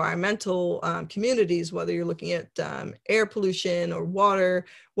of environmental communities, whether you're looking at air pollution or water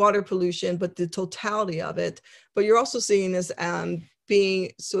pollution, but the totality of it. But you're also seeing this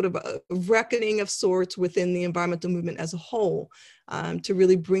being sort of a reckoning of sorts within the environmental movement as a whole, to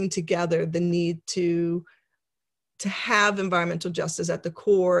really bring together the need to have environmental justice at the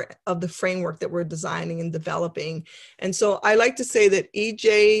core of the framework that we're designing and developing. And so I like to say that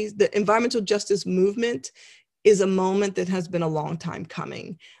EJ, the environmental justice movement, is a moment that has been a long time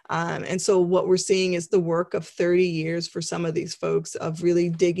coming. And so what we're seeing is the work of 30 years for some of these folks of really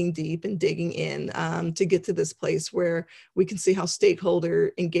digging deep and digging in to get to this place where we can see how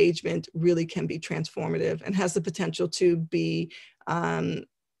stakeholder engagement really can be transformative and has the potential to be,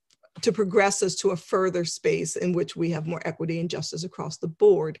 to progress us to a further space in which we have more equity and justice across the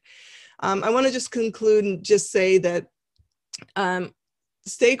board. I want to just conclude and just say that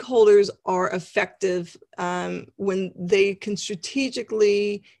stakeholders are effective when they can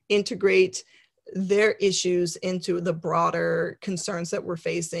strategically integrate their issues into the broader concerns that we're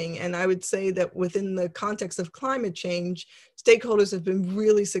facing. And I would say that within the context of climate change, stakeholders have been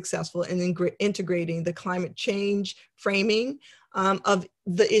really successful in integrating the climate change framing of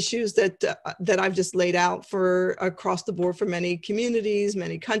the issues that I've just laid out for across the board for many communities,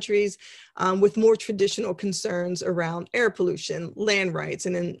 many countries, with more traditional concerns around air pollution, land rights,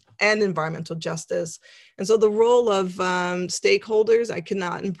 and environmental justice. And so the role of stakeholders, I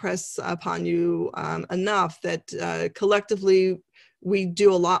cannot impress upon you enough that collectively we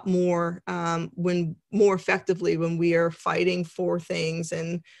do a lot more more effectively when we are fighting for things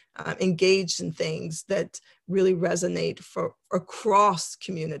and engaged in things that really resonate across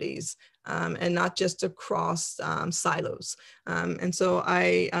communities and not just across silos. And so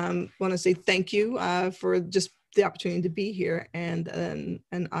I want to say thank you for just the opportunity to be here, and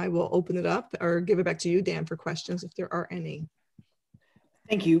I will open it up or give it back to you, Dan, for questions if there are any.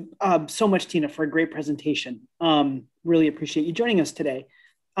 Thank you so much, Tina, for a great presentation. Really appreciate you joining us today.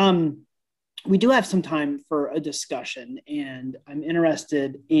 We do have some time for a discussion, and I'm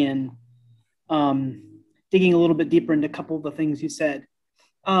interested in digging a little bit deeper into a couple of the things you said.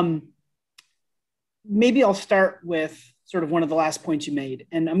 Maybe I'll start with sort of one of the last points you made,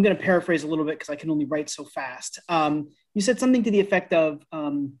 and I'm going to paraphrase a little bit because I can only write so fast. You said something to the effect of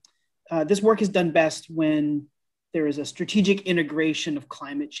this work is done best when there is a strategic integration of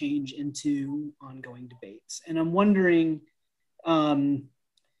climate change into ongoing debates. And I'm wondering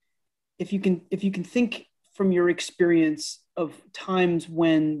if you can think from your experience of times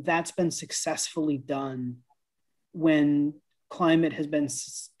when that's been successfully done, when climate has been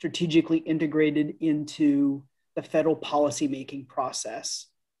strategically integrated into the federal policymaking process.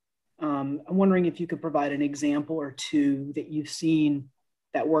 I'm wondering if you could provide an example or two that you've seen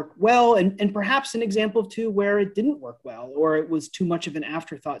that worked well, and perhaps an example of two where it didn't work well, or it was too much of an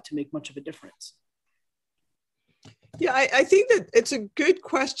afterthought to make much of a difference. Yeah, I think that it's a good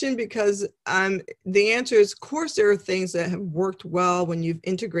question because the answer is, of course, there are things that have worked well when you've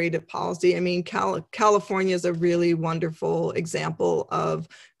integrated policy. I mean, California is a really wonderful example of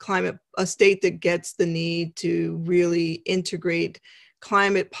a state that gets the need to really integrate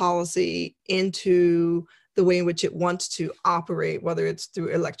climate policy into the way in which it wants to operate, whether it's through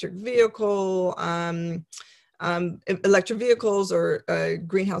electric vehicles or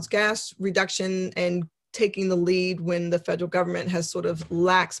greenhouse gas reduction, and taking the lead when the federal government has sort of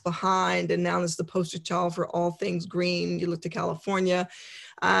laxed behind and now is the poster child for all things green. You look to California.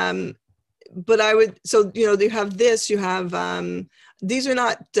 But you have this, you have, these are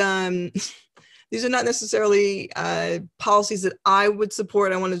not necessarily policies that I would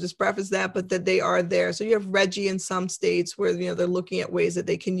support. I want to just preface that, but that they are there. So you have RGGI in some states where they're looking at ways that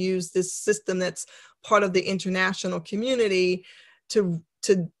they can use this system that's part of the international community to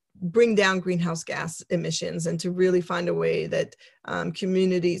bring down greenhouse gas emissions and to really find a way that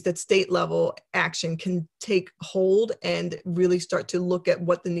communities, that state level action can take hold and really start to look at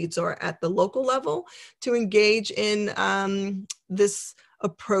what the needs are at the local level to engage in this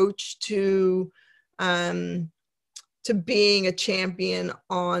approach to to being a champion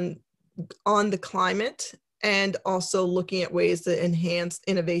on the climate, and also looking at ways to enhance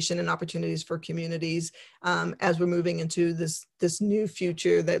innovation and opportunities for communities as we're moving into this new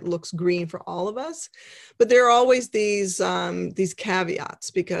future that looks green for all of us. But there are always these caveats,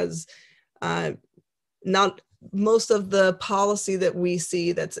 because not most of the policy that we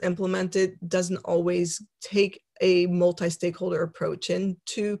see that's implemented doesn't always take a multi-stakeholder approach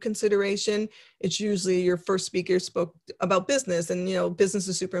into consideration. It's usually your first speaker spoke about business, and business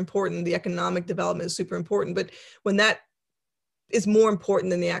is super important. The economic development is super important, but when that is more important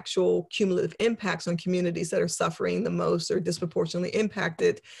than the actual cumulative impacts on communities that are suffering the most or disproportionately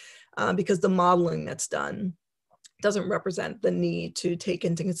impacted, because the modeling that's done doesn't represent the need to take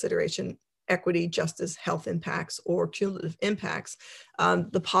into consideration equity, justice, health impacts, or cumulative impacts.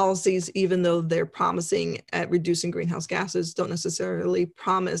 The policies, even though they're promising at reducing greenhouse gases, don't necessarily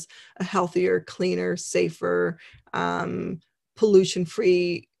promise a healthier, cleaner, safer,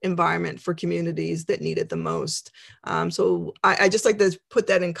 pollution-free environment for communities that need it the most. So I just like to put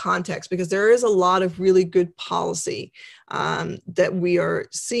that in context, because there is a lot of really good policy that we are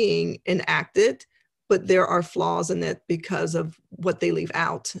seeing enacted, but there are flaws in it because of what they leave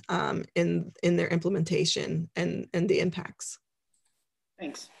out in their implementation and the impacts.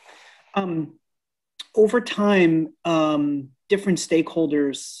 Thanks. Over time, different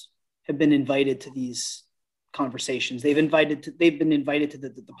stakeholders have been invited to these conversations. They've been invited to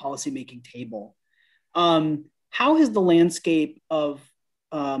the policymaking table. How has the landscape of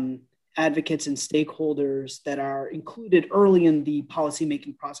advocates and stakeholders that are included early in the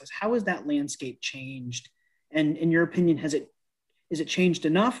policymaking process, how has that landscape changed? And in your opinion, is it changed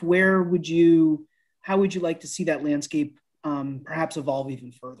enough? How would you like to see that landscape perhaps evolve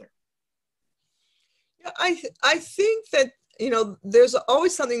even further? I think that, there's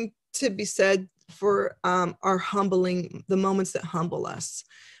always something to be said for the moments that humble us.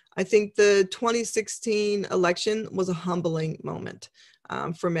 I think the 2016 election was a humbling moment.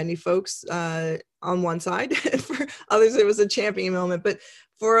 For many folks on one side, for others it was a championing moment. But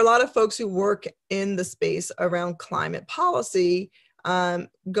for a lot of folks who work in the space around climate policy,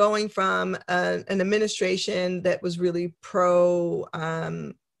 going from an administration that was really pro,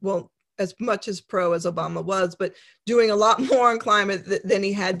 as much as pro as Obama was, but doing a lot more on climate than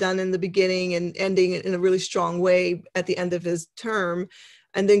he had done in the beginning, and ending it in a really strong way at the end of his term,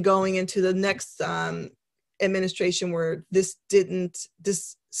 and then going into the next administration where this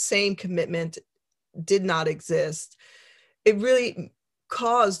same commitment did not exist. It really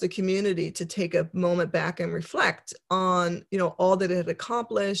caused the community to take a moment back and reflect on, all that it had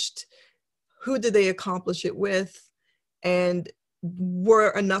accomplished, who did they accomplish it with, and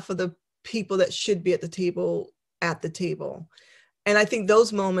were enough of the people that should be at the table. And I think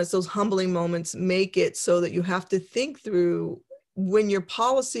those moments, those humbling moments, make it so that you have to think through, when your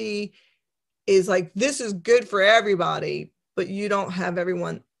policy is like, this is good for everybody, but you don't have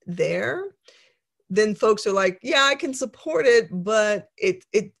everyone there, then folks are like, yeah, I can support it, but it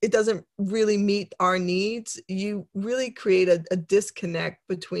doesn't really meet our needs. You really create a disconnect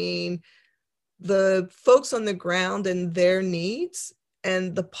between the folks on the ground and their needs,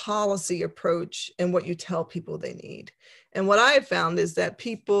 and the policy approach and what you tell people they need. And what I have found is that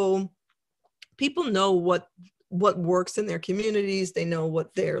people know what works in their communities. They know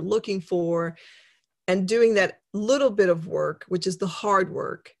what they're looking for, and doing that little bit of work, which is the hard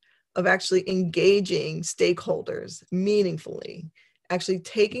work of actually engaging stakeholders meaningfully, actually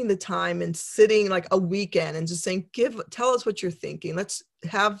taking the time and sitting like a weekend and just saying, tell us what you're thinking. Let's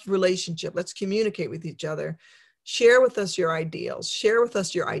have relationship. Let's communicate with each other. Share with us your ideals, share with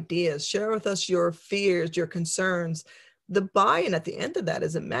us your ideas, share with us your fears, your concerns. The buy-in at the end of that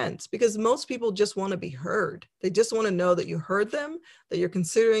is immense, because most people just want to be heard. They just want to know that you heard them, that you're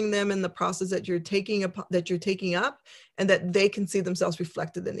considering them in the process that you're taking up, and that they can see themselves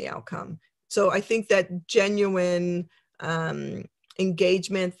reflected in the outcome. So I think that genuine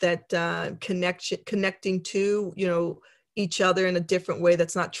engagement, that connecting to each other in a different way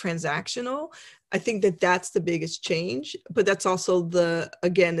that's not transactional, I think that that's the biggest change. But that's also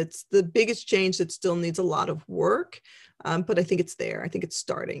it's the biggest change that still needs a lot of work. But I think it's there. I think it's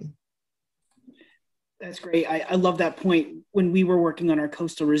starting. That's great. I love that point. When we were working on our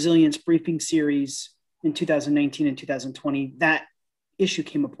coastal resilience briefing series in 2019 and 2020, that issue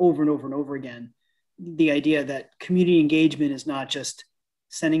came up over and over and over again. The idea that community engagement is not just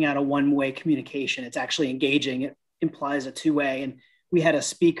sending out a one-way communication, it's actually engaging. It implies a two-way. And we had a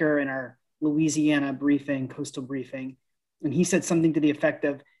speaker in our Louisiana briefing, coastal briefing, and he said something to the effect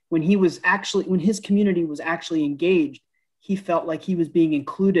of, when his community was actually engaged, he felt like he was being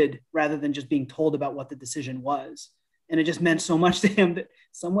included rather than just being told about what the decision was. And it just meant so much to him that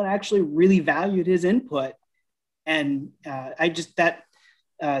someone actually really valued his input. And that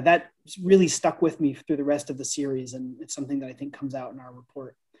really stuck with me through the rest of the series. And it's something that I think comes out in our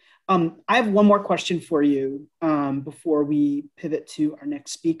report. I have one more question for you before we pivot to our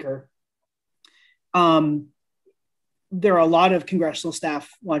next speaker. There are a lot of congressional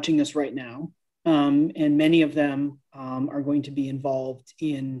staff watching us right now, and many of them are going to be involved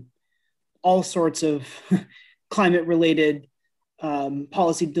in all sorts of climate-related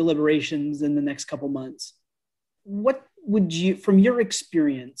policy deliberations in the next couple months. What would you, from your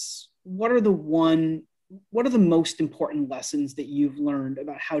experience, what are the most important lessons that you've learned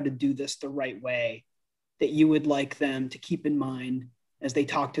about how to do this the right way that you would like them to keep in mind as they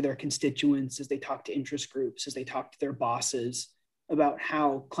talk to their constituents, as they talk to interest groups, as they talk to their bosses about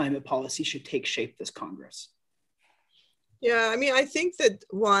how climate policy should take shape this Congress? Yeah, I mean, I think that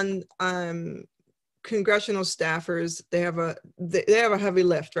one, congressional staffers, they have a heavy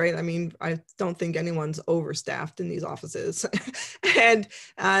lift, right? I mean, I don't think anyone's overstaffed in these offices, and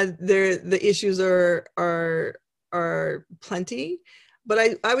the issues are plenty.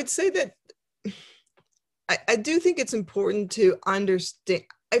 But I would say that I do think it's important to understand.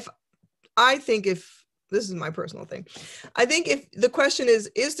 I think this is my personal thing, I think if the question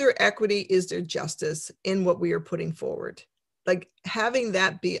is there equity, is there justice in what we are putting forward? Like having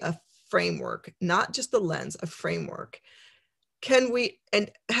that be a framework, not just a lens, a framework. Can we, and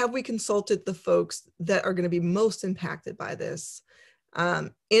have we consulted the folks that are going to be most impacted by this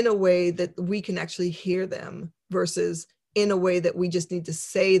in a way that we can actually hear them versus in a way that we just need to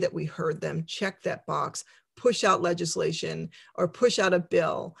say that we heard them, check that box, push out legislation or push out a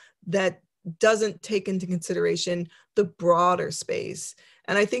bill that doesn't take into consideration the broader space.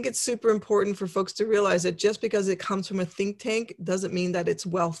 And I think it's super important for folks to realize that just because it comes from a think tank doesn't mean that it's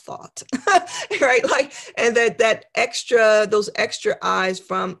well thought, right? Like, and those extra eyes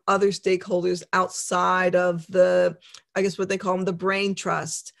from other stakeholders outside of the, I guess what they call them, the brain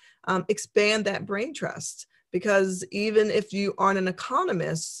trust, expand that brain trust. Because even if you aren't an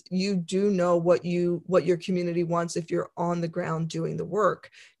economist, you do know what your community wants if you're on the ground doing the work.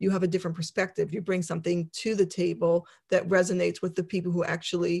 You have a different perspective. You bring something to the table that resonates with the people who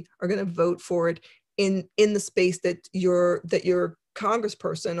actually are going to vote for it in the space that your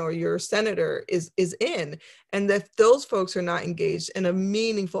congressperson or your senator is in. And if those folks are not engaged in a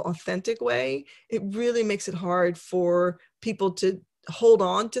meaningful, authentic way, it really makes it hard for people to hold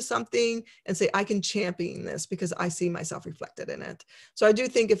on to something and say, I can champion this because I see myself reflected in it. So I do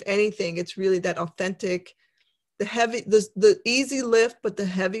think if anything, it's really that authentic, the easy lift, but the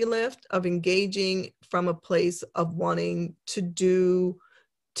heavy lift of engaging from a place of wanting to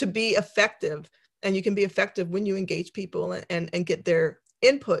be effective. And you can be effective when you engage people and get their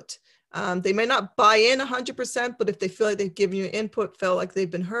input. They may not buy in 100%, but if they feel like they've given you input, felt like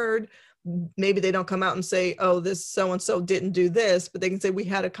they've been heard, maybe they don't come out and say, oh, this so-and-so didn't do this, but they can say, we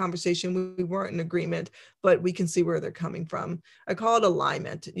had a conversation, we weren't in agreement, but we can see where they're coming from. I call it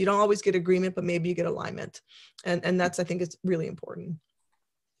alignment. You don't always get agreement, but maybe you get alignment. And that's, I think it's really important.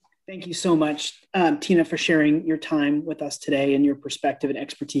 Thank you so much, Tina, for sharing your time with us today and your perspective and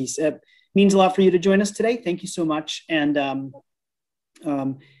expertise. It means a lot for you to join us today. Thank you so much. And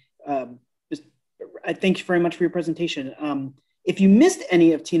I thank you very much for your presentation. If you missed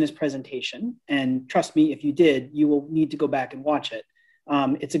any of Tina's presentation, and trust me, if you did, you will need to go back and watch it.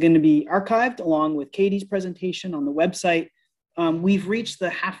 It's going to be archived along with Katie's presentation on the website. We've reached the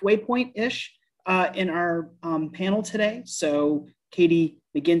halfway point-ish in our panel today. So Katie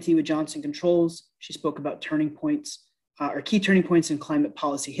McGinty with Johnson Controls, she spoke about turning points, or key turning points in climate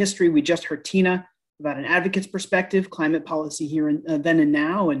policy history. We just heard Tina about an advocate's perspective, climate policy here and then and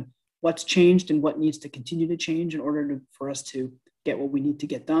now, and what's changed and what needs to continue to change in order for us to get what we need to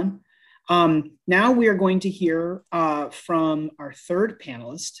get done. Now we are going to hear from our third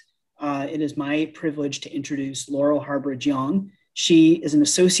panelist. It is my privilege to introduce Laurel Harbridge-Young. She is an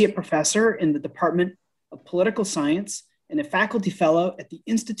associate professor in the Department of Political Science and a faculty fellow at the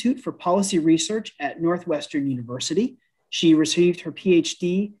Institute for Policy Research at Northwestern University. She received her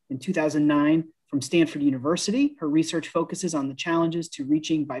PhD in 2009 from Stanford University. Her research focuses on the challenges to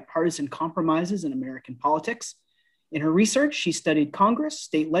reaching bipartisan compromises in American politics. In her research, she studied Congress,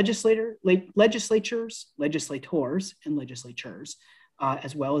 state legislators, and legislatures,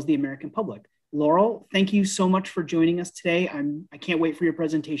 as well as the American public. Laurel, thank you so much for joining us today. I can't wait for your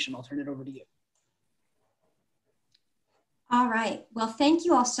presentation. I'll turn it over to you. All right. Well, thank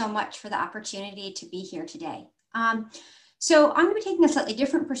you all so much for the opportunity to be here today. So I'm going to be taking a slightly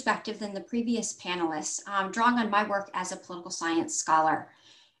different perspective than the previous panelists, drawing on my work as a political science scholar.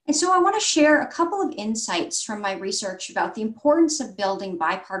 And so I want to share a couple of insights from my research about the importance of building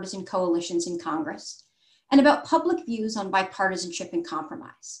bipartisan coalitions in Congress and about public views on bipartisanship and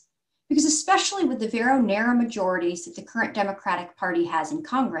compromise. Because especially with the very narrow majorities that the current Democratic Party has in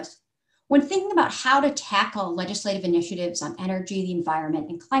Congress, when thinking about how to tackle legislative initiatives on energy, the environment,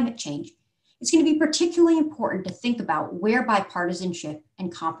 and climate change, it's going to be particularly important to think about where bipartisanship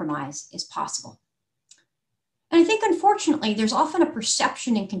and compromise is possible. And I think, unfortunately, there's often a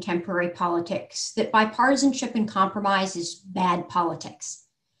perception in contemporary politics that bipartisanship and compromise is bad politics,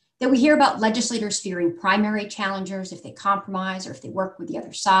 that we hear about legislators fearing primary challengers if they compromise or if they work with the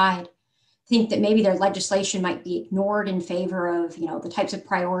other side, think that maybe their legislation might be ignored in favor of, the types of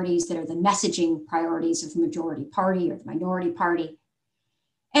priorities that are the messaging priorities of the majority party or the minority party.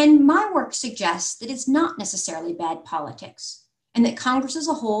 And my work suggests that it's not necessarily bad politics, and that Congress as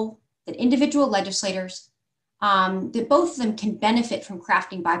a whole, that individual legislators, that both of them can benefit from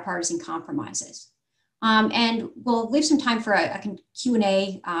crafting bipartisan compromises. And we'll leave some time for a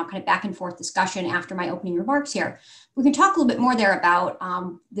Q&A, kind of back and forth discussion after my opening remarks here. We can talk a little bit more there about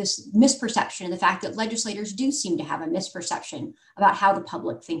this misperception and the fact that legislators do seem to have a misperception about how the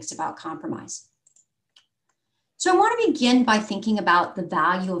public thinks about compromise. So I want to begin by thinking about the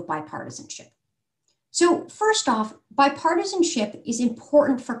value of bipartisanship. So first off, bipartisanship is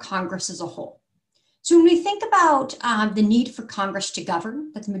important for Congress as a whole. So when we think about the need for Congress to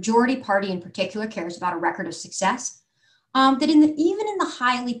govern, that the majority party in particular cares about a record of success, that even in the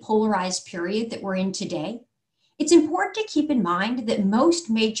highly polarized period that we're in today, it's important to keep in mind that most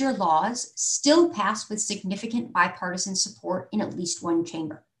major laws still pass with significant bipartisan support in at least one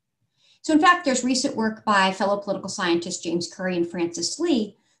chamber. So in fact, there's recent work by fellow political scientists James Curry and Francis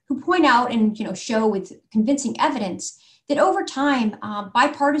Lee, who point out and show with convincing evidence that over time,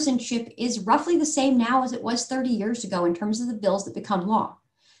 bipartisanship is roughly the same now as it was 30 years ago in terms of the bills that become law.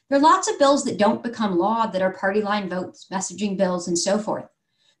 There are lots of bills that don't become law that are party line votes, messaging bills, and so forth.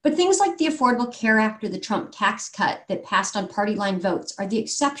 But things like the Affordable Care Act or the Trump tax cut that passed on party line votes are the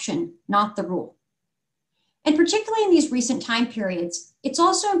exception, not the rule. And particularly in these recent time periods, it's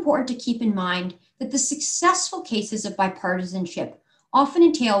also important to keep in mind that the successful cases of bipartisanship often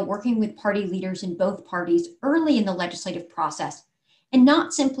entail working with party leaders in both parties early in the legislative process and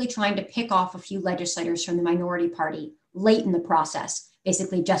not simply trying to pick off a few legislators from the minority party late in the process,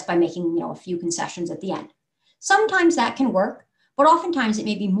 basically just by making a few concessions at the end. Sometimes that can work, but oftentimes it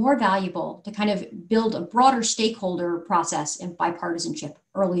may be more valuable to kind of build a broader stakeholder process and bipartisanship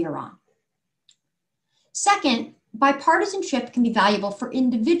earlier on. Second, bipartisanship can be valuable for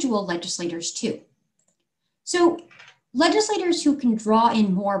individual legislators too. So legislators who can draw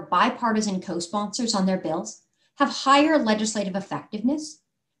in more bipartisan co-sponsors on their bills have higher legislative effectiveness,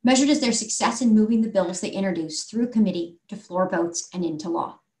 measured as their success in moving the bills they introduce through committee to floor votes and into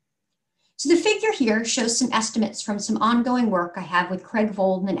law. So the figure here shows some estimates from some ongoing work I have with Craig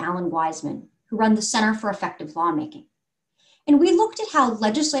Volden and Alan Wiseman, who run the Center for Effective Lawmaking. And we looked at how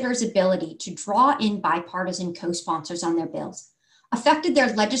legislators' ability to draw in bipartisan co-sponsors on their bills affected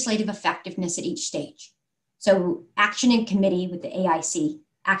their legislative effectiveness at each stage. So action in committee with the AIC,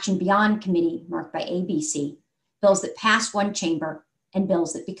 action beyond committee marked by ABC, bills that pass one chamber, and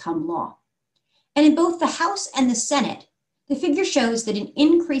bills that become law. And in both the House and the Senate, the figure shows that an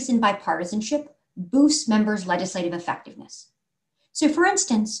increase in bipartisanship boosts members' legislative effectiveness. So for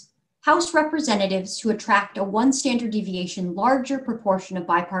instance, House representatives who attract a one standard deviation larger proportion of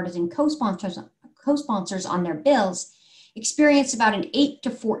bipartisan co-sponsors on their bills experience about an 8 to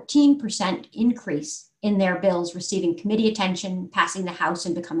 14% increase in their bills receiving committee attention, passing the House,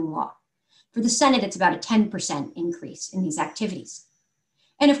 and becoming law. For the Senate, it's about a 10% increase in these activities.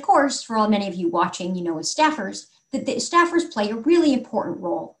 And of course, for many of you watching, as staffers, that the staffers play a really important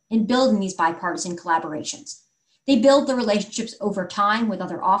role in building these bipartisan collaborations. They build the relationships over time with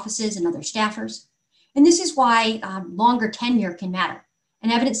other offices and other staffers. And this is why longer tenure can matter.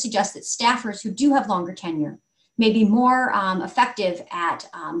 And evidence suggests that staffers who do have longer tenure may be more effective at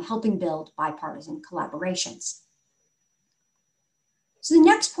helping build bipartisan collaborations. So the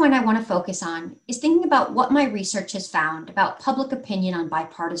next point I want to focus on is thinking about what my research has found about public opinion on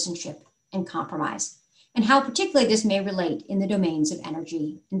bipartisanship and compromise, and how particularly this may relate in the domains of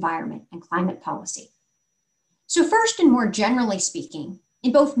energy, environment, and climate policy. So first, and more generally speaking,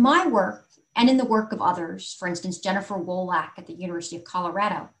 in both my work and in the work of others, for instance, Jennifer Wolak at the University of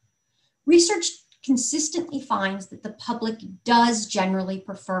Colorado, research consistently finds that the public does generally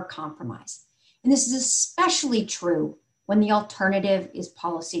prefer compromise. And this is especially true when the alternative is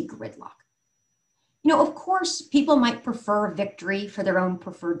policy gridlock. Of course, people might prefer victory for their own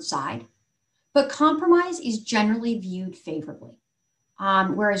preferred side, but compromise is generally viewed favorably.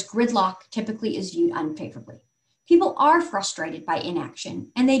 whereas gridlock typically is viewed unfavorably. People are frustrated by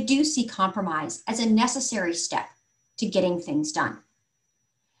inaction, and they do see compromise as a necessary step to getting things done.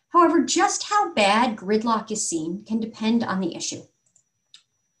 However, just how bad gridlock is seen can depend on the issue.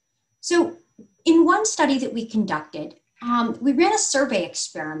 So in one study that we conducted, we ran a survey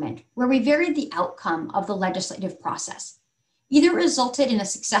experiment where we varied the outcome of the legislative process. Either it resulted in a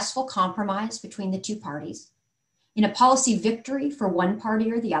successful compromise between the two parties, in a policy victory for one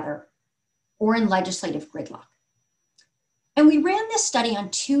party or the other, or in legislative gridlock. And we ran this study on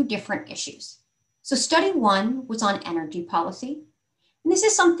two different issues. So study one was on energy policy. And this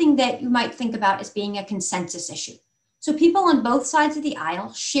is something that you might think about as being a consensus issue. So people on both sides of the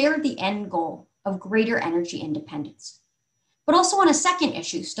aisle shared the end goal of greater energy independence. But also on a second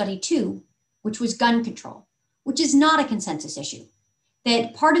issue, study two, which was gun control, which is not a consensus issue,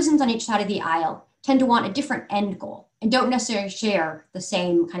 that partisans on each side of the aisle tend to want a different end goal and don't necessarily share the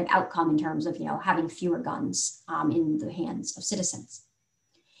same kind of outcome in terms of, having fewer guns in the hands of citizens.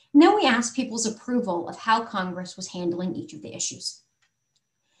 And then we asked people's approval of how Congress was handling each of the issues.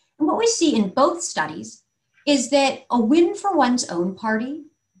 And what we see in both studies is that a win for one's own party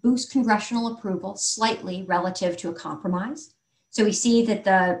boosts congressional approval slightly relative to a compromise. So we see that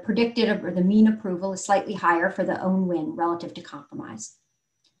the predicted or the mean approval is slightly higher for the own win relative to compromise.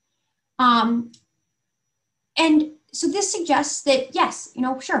 And so this suggests that, yes,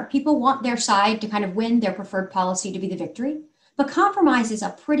 sure, people want their side to kind of win, their preferred policy to be the victory, but compromise is a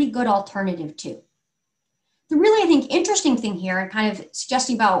pretty good alternative too. The really, I think, interesting thing here, and kind of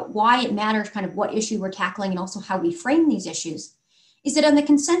suggesting about why it matters, kind of what issue we're tackling and also how we frame these issues, is that on the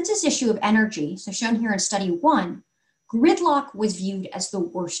consensus issue of energy, so shown here in study one, gridlock was viewed as the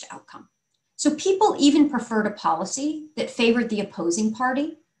worst outcome. So people even preferred a policy that favored the opposing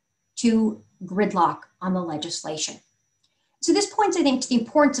party to gridlock on the legislation. So this points, I think, to the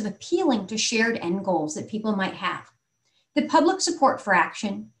importance of appealing to shared end goals that people might have. The public support for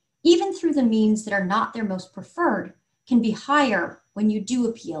action, even through the means that are not their most preferred, can be higher when you do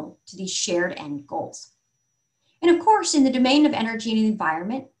appeal to these shared end goals. And of course, in the domain of energy and the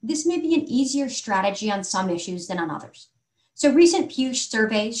environment, this may be an easier strategy on some issues than on others. So recent Pew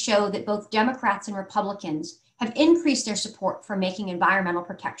surveys show that both Democrats and Republicans have increased their support for making environmental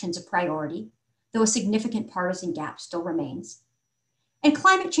protections a priority, though a significant partisan gap still remains. And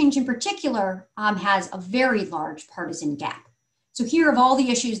climate change in particular has a very large partisan gap. So here, of all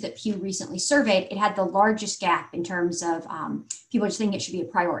the issues that Pew recently surveyed, it had the largest gap in terms of people just thinking it should be a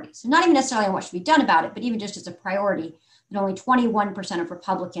priority. So not even necessarily on what should be done about it, but even just as a priority, that only 21% of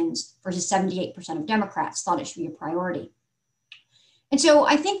Republicans versus 78% of Democrats thought it should be a priority. And so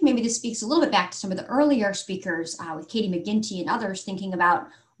I think maybe this speaks a little bit back to some of the earlier speakers with Katie McGinty and others thinking about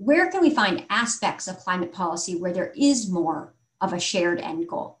where can we find aspects of climate policy where there is more of a shared end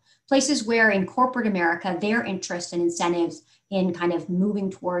goal? Places where in corporate America, their interests and incentives in kind of moving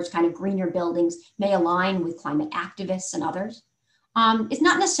towards kind of greener buildings may align with climate activists and others. It's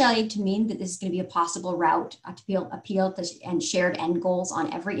not necessarily to mean that this is going to be a possible route to appeal to and shared end goals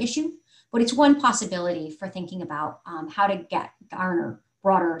on every issue, but it's one possibility for thinking about how to garner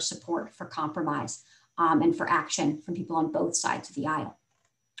broader support for compromise and for action from people on both sides of the aisle.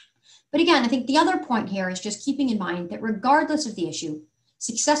 But again, I think the other point here is just keeping in mind that regardless of the issue,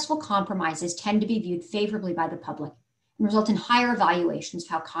 successful compromises tend to be viewed favorably by the public and result in higher evaluations of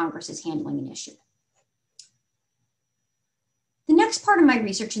how Congress is handling an issue. The next part of my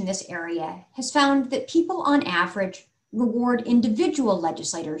research in this area has found that people on average reward individual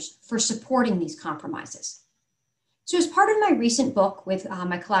legislators for supporting these compromises. So as part of my recent book with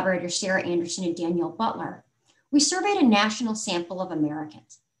my collaborators Sarah Anderson and Daniel Butler, we surveyed a national sample of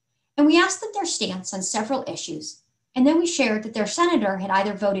Americans. And we asked them their stance on several issues, and then we shared that their senator had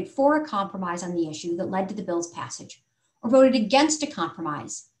either voted for a compromise on the issue that led to the bill's passage, or voted against a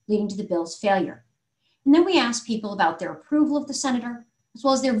compromise, leading to the bill's failure. And then we asked people about their approval of the senator, as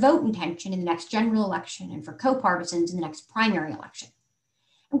well as their vote intention in the next general election and for co-partisans in the next primary election.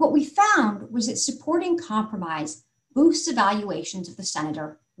 And what we found was that supporting compromise boosts evaluations of the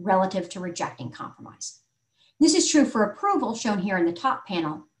senator relative to rejecting compromise. This is true for approval, shown here in the top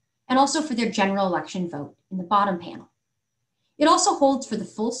panel, and also for their general election vote in the bottom panel. It also holds for the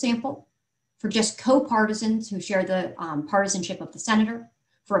full sample, for just co-partisans who share the partisanship of the senator,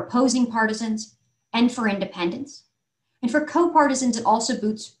 for opposing partisans, and for independents. And for co-partisans, it also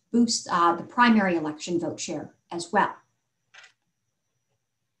boosts the primary election vote share as well.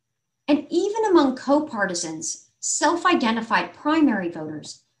 And even among co-partisans, self-identified primary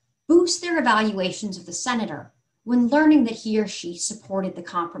voters boost their evaluations of the senator when learning that he or she supported the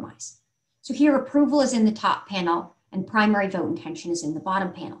compromise. So here approval is in the top panel and primary vote intention is in the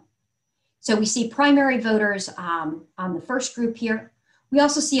bottom panel. So we see primary voters on the first group here. We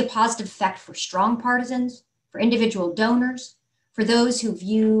also see a positive effect for strong partisans, for individual donors, for those who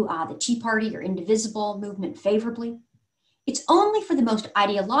view the Tea Party or indivisible movement favorably. It's only for the most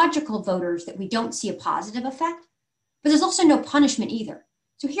ideological voters that we don't see a positive effect, but there's also no punishment either.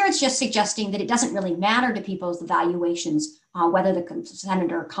 So here it's just suggesting that it doesn't really matter to people's evaluations whether the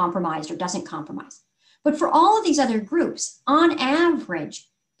senator compromised or doesn't compromise. But for all of these other groups, on average,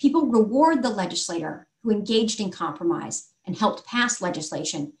 people reward the legislator who engaged in compromise and helped pass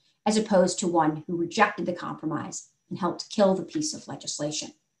legislation, as opposed to one who rejected the compromise and helped kill the piece of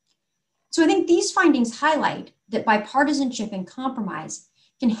legislation. So I think these findings highlight that bipartisanship and compromise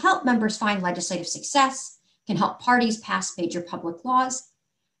can help members find legislative success, can help parties pass major public laws,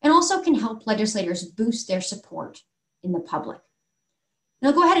 and also can help legislators boost their support in the public. And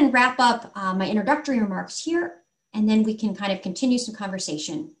I'll go ahead and wrap up my introductory remarks here, and then we can kind of continue some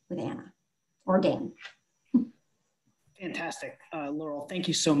conversation with Anna or Dan. Fantastic, Laurel. Thank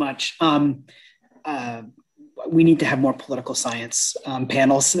you so much. We need to have more political science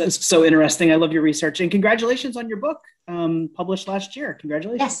panels. It's so interesting. I love your research, and congratulations on your book published last year.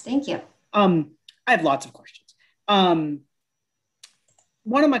 Congratulations. Yes, thank you. I have lots of questions.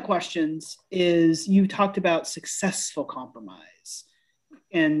 One of my questions is, you talked about successful compromise.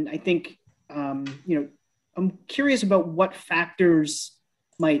 And I think, I'm curious about what factors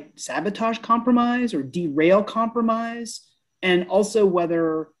might sabotage compromise or derail compromise, and also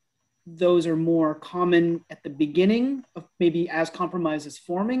whether those are more common at the beginning of maybe as compromise is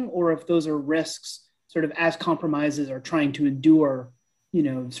forming, or if those are risks sort of as compromises are trying to endure,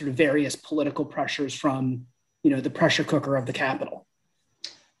 sort of various political pressures from, the pressure cooker of the Capitol.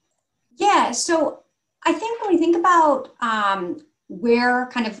 Yeah, so I think when we think about where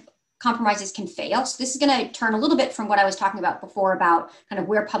kind of compromises can fail, so this is going to turn a little bit from what I was talking about before about kind of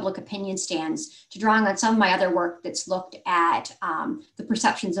where public opinion stands, to drawing on some of my other work that's looked at the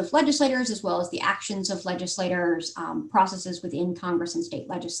perceptions of legislators as well as the actions of legislators, processes within Congress and state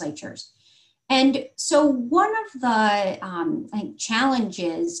legislatures. And so one of the I think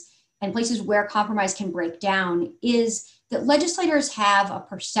challenges and places where compromise can break down is that legislators have a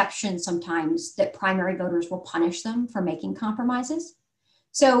perception sometimes that primary voters will punish them for making compromises.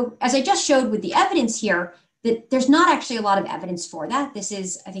 So as I just showed with the evidence here, that there's not actually a lot of evidence for that. This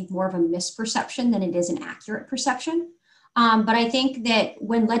is, I think, more of a misperception than it is an accurate perception. But I think that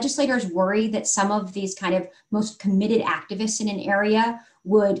when legislators worry that some of these kind of most committed activists in an area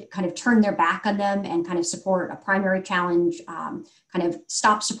would kind of turn their back on them and kind of support a primary challenge, kind of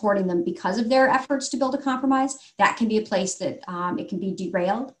stop supporting them because of their efforts to build a compromise, that can be a place that it can be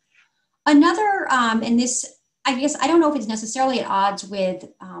derailed. Another, and this, I guess, I don't know if it's necessarily at odds with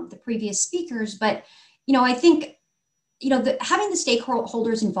the previous speakers, but, I think, having the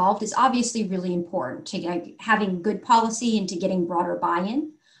stakeholders involved is obviously really important to having good policy and to getting broader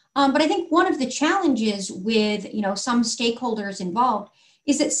buy-in. But I think one of the challenges with, some stakeholders involved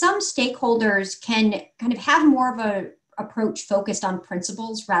is that some stakeholders can kind of have more of an approach focused on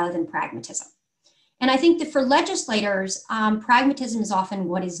principles rather than pragmatism. And I think that for legislators, pragmatism is often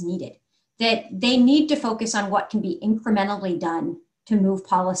what is needed, that they need to focus on what can be incrementally done to move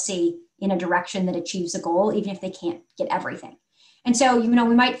policy in a direction that achieves a goal, even if they can't get everything. And so, we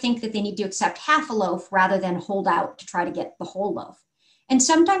might think that they need to accept half a loaf rather than hold out to try to get the whole loaf. And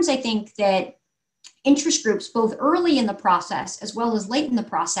sometimes I think that interest groups, both early in the process as well as late in the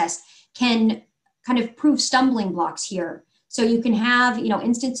process, can kind of prove stumbling blocks here. So you can have,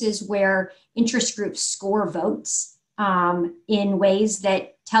 instances where interest groups score votes in ways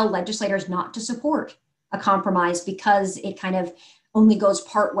that tell legislators not to support a compromise because it kind of only goes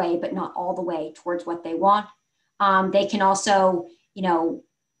part way, but not all the way towards what they want. They can also,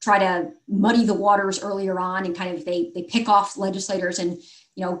 try to muddy the waters earlier on and kind of they pick off legislators and,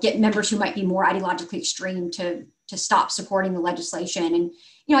 get members who might be more ideologically extreme to stop supporting the legislation. And,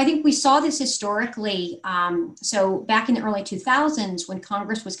 I think we saw this historically. So back in the early 2000s, when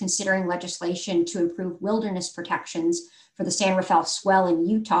Congress was considering legislation to improve wilderness protections for the San Rafael Swell in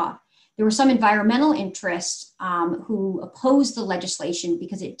Utah, there were some environmental interests who opposed the legislation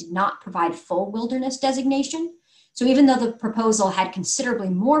because it did not provide full wilderness designation. So even though the proposal had considerably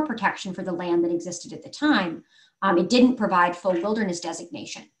more protection for the land that existed at the time, it didn't provide full wilderness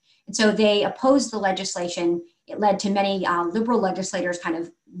designation. And so they opposed the legislation. It led to many liberal legislators kind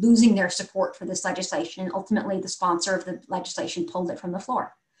of losing their support for this legislation. And ultimately, the sponsor of the legislation pulled it from the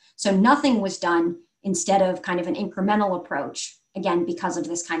floor. So nothing was done instead of kind of an incremental approach, again, because of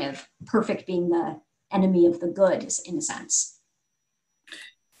this kind of perfect being the enemy of the good, in a sense.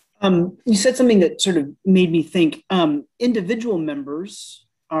 You said something that sort of made me think. Individual members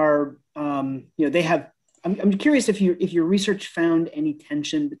are, they have. I'm curious if your research found any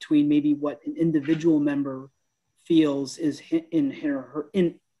tension between maybe what an individual member feels is in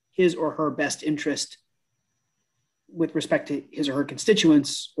his or her best interest with respect to his or her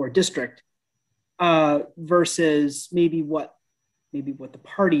constituents or district, versus maybe what the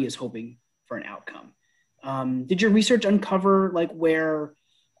party is hoping for an outcome. Did your research uncover where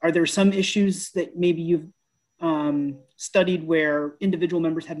are there some issues that maybe you've studied where individual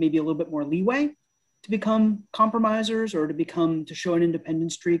members have maybe a little bit more leeway to become compromisers or to show an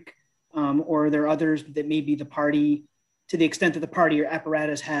independent streak? Or are there others that maybe the party, to the extent that the party or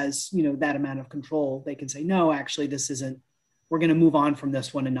apparatus has, that amount of control, they can say, no, actually, we're going to move on from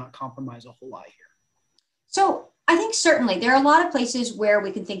this one and not compromise a whole lot here? So I think certainly there are a lot of places where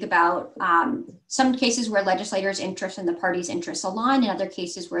we can think about some cases where legislators' interests and the party's interests align, and other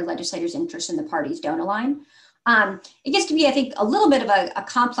cases where legislators' interests and the parties don't align. It gets to be, I think, a little bit of a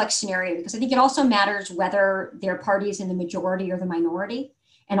complex scenario, because I think it also matters whether their party is in the majority or the minority,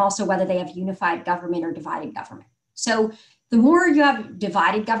 and also whether they have unified government or divided government. So the more you have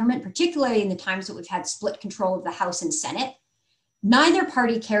divided government, particularly in the times that we've had split control of the House and Senate, neither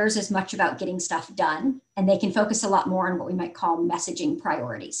party cares as much about getting stuff done, and they can focus a lot more on what we might call messaging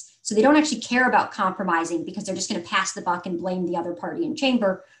priorities. So they don't actually care about compromising because they're just going to pass the buck and blame the other party in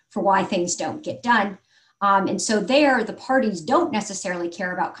chamber for why things don't get done. And so there, the parties don't necessarily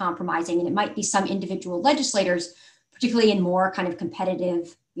care about compromising, and it might be some individual legislators, particularly in more kind of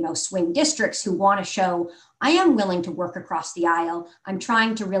competitive, swing districts, who want to show, I am willing to work across the aisle. I'm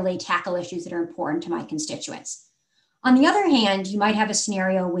trying to really tackle issues that are important to my constituents. On the other hand, you might have a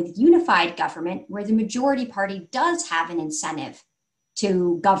scenario with unified government where the majority party does have an incentive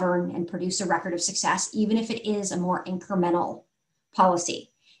to govern and produce a record of success, even if it is a more incremental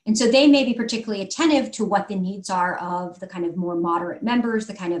policy. And so they may be particularly attentive to what the needs are of the kind of more moderate members,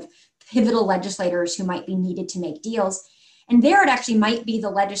 the kind of pivotal legislators who might be needed to make deals. And there it actually might be the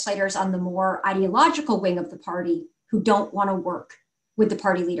legislators on the more ideological wing of the party who don't want to work with the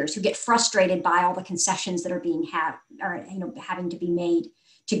party leaders, who get frustrated by all the concessions that are being having to be made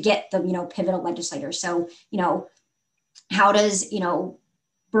to get the pivotal legislators. So how does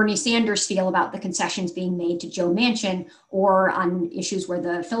Bernie Sanders feel about the concessions being made to Joe Manchin, or on issues where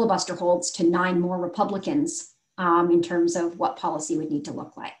the filibuster holds to 9 more Republicans in terms of what policy would need to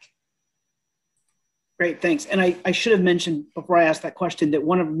look like? Great, thanks. And I should have mentioned before I asked that question that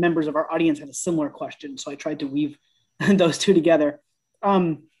one of the members of our audience had a similar question, so I tried to weave those two together.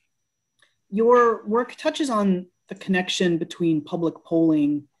 Your work touches on the connection between public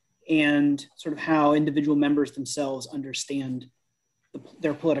polling and sort of how individual members themselves understand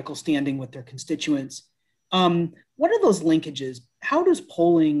their political standing with their constituents. What are those linkages? How does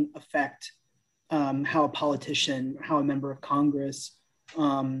polling affect how a politician, how a member of Congress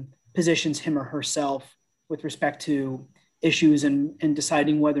positions him or herself with respect to issues and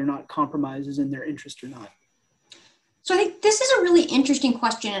deciding whether or not compromise is in their interest or not? So I think this is a really interesting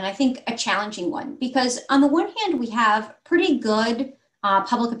question, and I think a challenging one, because on the one hand, we have pretty good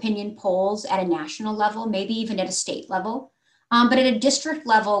public opinion polls at a national level, maybe even at a state level. But at a district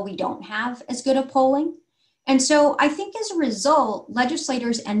level, we don't have as good a polling. And so I think as a result,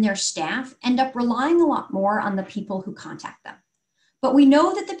 legislators and their staff end up relying a lot more on the people who contact them. But we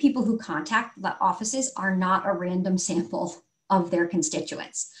know that the people who contact the offices are not a random sample of their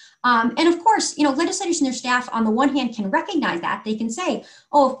constituents. And of course, legislators and their staff on the one hand can recognize that. They can say,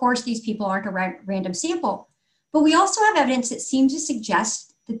 oh, of course, these people aren't a random sample. But we also have evidence that seems to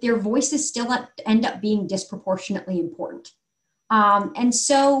suggest that their voices still end up being disproportionately important. And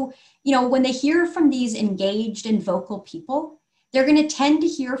so, when they hear from these engaged and vocal people, they're going to tend to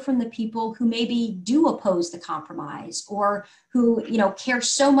hear from the people who maybe do oppose the compromise, or who, care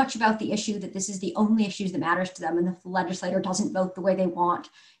so much about the issue that this is the only issue that matters to them. And if the legislator doesn't vote the way they want,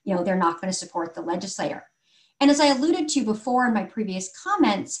 they're not going to support the legislator. And as I alluded to before in my previous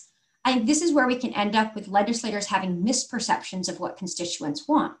comments, I think this is where we can end up with legislators having misperceptions of what constituents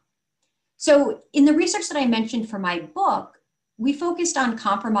want. So in the research that I mentioned for my book, we focused on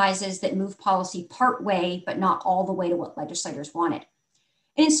compromises that move policy part way, but not all the way to what legislators wanted.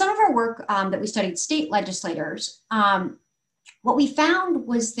 And in some of our work that we studied state legislators, what we found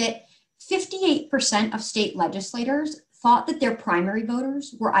was that 58% of state legislators thought that their primary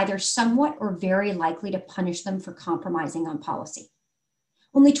voters were either somewhat or very likely to punish them for compromising on policy.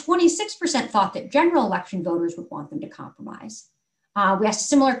 Only 26% thought that general election voters would want them to compromise. We asked a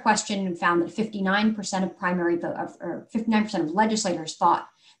similar question and found that 59% of 59% of legislators thought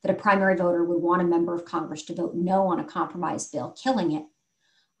that a primary voter would want a member of Congress to vote no on a compromise bill, killing it.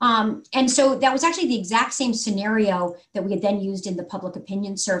 And so that was actually the exact same scenario that we had then used in the public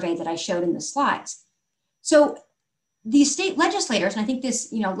opinion survey that I showed in the slides. So these state legislators, and I think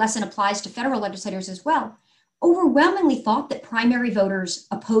this lesson applies to federal legislators as well, overwhelmingly thought that primary voters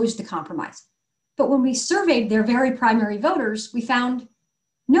opposed the compromise. But when we surveyed their very primary voters, we found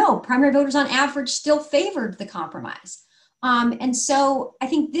no, primary voters on average still favored the compromise. And so I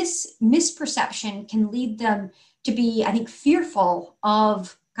think this misperception can lead them to be, I think, fearful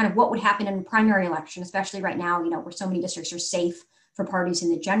of kind of what would happen in a primary election, especially right now, where so many districts are safe for parties in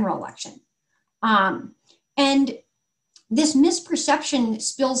the general election. And this misperception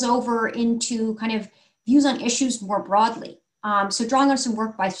spills over into kind of views on issues more broadly. So drawing on some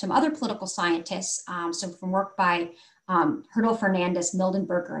work by some other political scientists, so from work by Hurdle, Fernandez,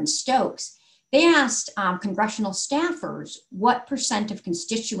 Mildenberger, and Stokes, they asked congressional staffers what % of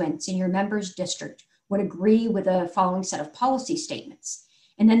constituents in your member's district would agree with the following set of policy statements.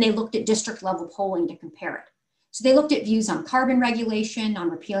 And then they looked at district level polling to compare it. So they looked at views on carbon regulation, on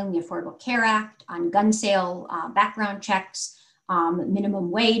repealing the Affordable Care Act, on gun sale background checks,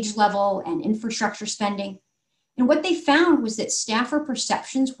 minimum wage level, and infrastructure spending. And what they found was that staffer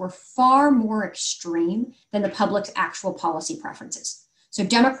perceptions were far more extreme than the public's actual policy preferences. So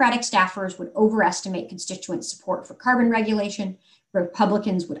Democratic staffers would overestimate constituent support for carbon regulation.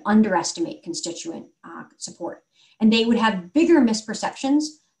 Republicans would underestimate constituent support. And they would have bigger misperceptions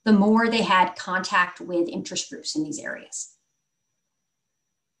the more they had contact with interest groups in these areas.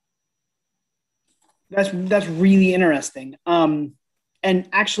 That's really interesting. And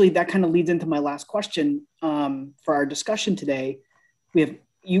actually, that kind of leads into my last question for our discussion today. We have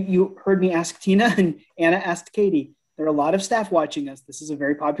you heard me ask Tina, and Anna asked Katie. There are a lot of staff watching us. This is a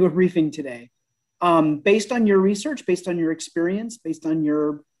very popular briefing today. Based on your research, based on your experience, based on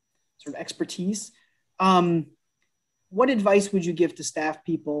your sort of expertise, what advice would you give to staff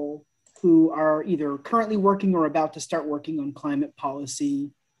people who are either currently working or about to start working on climate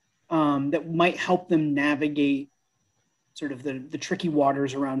policy that might help them navigate sort of the tricky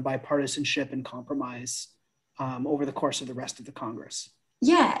waters around bipartisanship and compromise over the course of the rest of the Congress?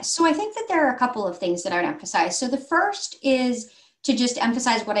 Yeah, so I think that there are a couple of things that I would emphasize. So the first is to just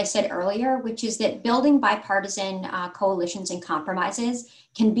emphasize what I said earlier, which is that building bipartisan coalitions and compromises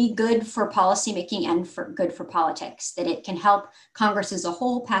can be good for policymaking and good for politics, that it can help Congress as a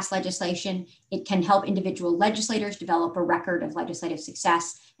whole pass legislation, it can help individual legislators develop a record of legislative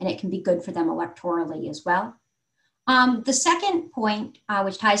success, and it can be good for them electorally as well. The second point,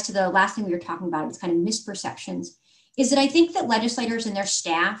 which ties to the last thing we were talking about, is kind of misperceptions, is that I think that legislators and their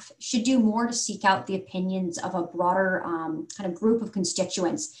staff should do more to seek out the opinions of a broader kind of group of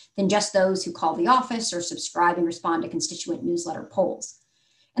constituents than just those who call the office or subscribe and respond to constituent newsletter polls.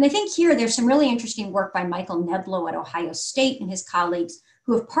 And I think here there's some really interesting work by Michael Neblo at Ohio State and his colleagues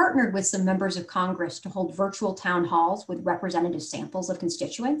who have partnered with some members of Congress to hold virtual town halls with representative samples of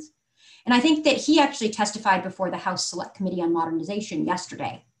constituents. And I think that he actually testified before the House Select Committee on Modernization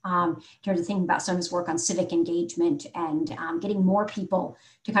yesterday in terms of thinking about some of his work on civic engagement and getting more people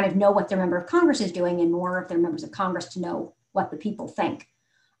to kind of know what their member of Congress is doing and more of their members of Congress to know what the people think.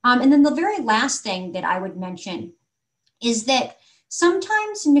 And then the very last thing that I would mention is that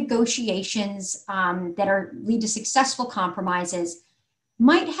sometimes negotiations that lead to successful compromises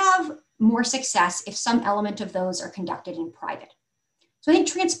might have more success if some element of those are conducted in private. So I think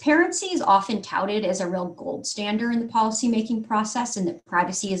transparency is often touted as a real gold standard in the policymaking process and that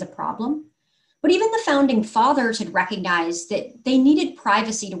privacy is a problem. But even the founding fathers had recognized that they needed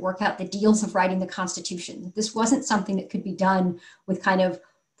privacy to work out the deals of writing the Constitution. This wasn't something that could be done with kind of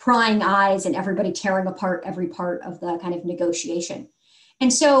prying eyes and everybody tearing apart every part of the kind of negotiation.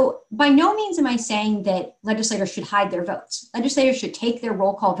 And so by no means am I saying that legislators should hide their votes. Legislators should take their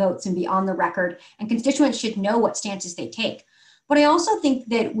roll call votes and be on the record, and constituents should know what stances they take. But I also think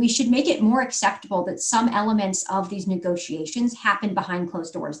that we should make it more acceptable that some elements of these negotiations happen behind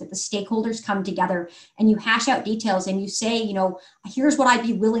closed doors, that the stakeholders come together and you hash out details and you say, here's what I'd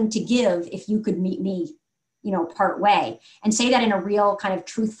be willing to give if you could meet me, part way, and say that in a real kind of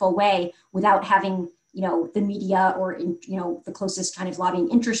truthful way without having, the media or, the closest kind of lobbying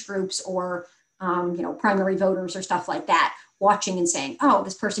interest groups or, primary voters or stuff like that watching and saying, oh,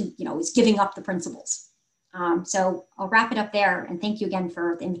 this person, is giving up the principles. So I'll wrap it up there, and thank you again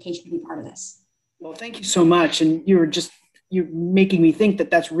for the invitation to be part of this. Well, thank you so much. And you're making me think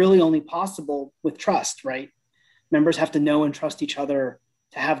that that's really only possible with trust, right? Members have to know and trust each other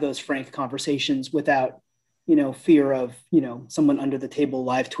to have those frank conversations without, fear of, someone under the table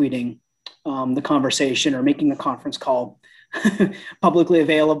live tweeting the conversation or making the conference call publicly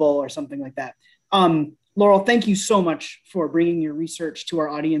available or something like that. Laurel, thank you so much for bringing your research to our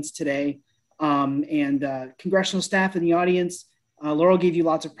audience today. And congressional staff in the audience, Laurel gave you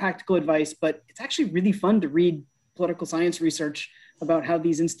lots of practical advice, but it's actually really fun to read political science research about how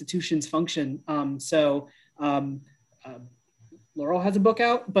these institutions function. Laurel has a book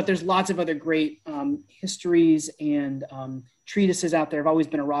out, but there's lots of other great histories and treatises out there. I've always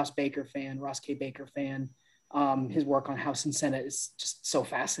been a Ross K. Baker fan. His work on House and Senate is just so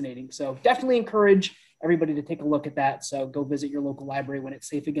fascinating. So definitely encourage everybody to take a look at that. So go visit your local library when it's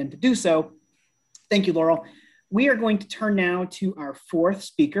safe again to do so. Thank you, Laurel. We are going to turn now to our fourth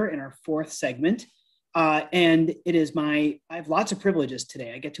speaker in our fourth segment. And it is I have lots of privileges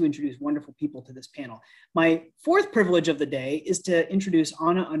today. I get to introduce wonderful people to this panel. My fourth privilege of the day is to introduce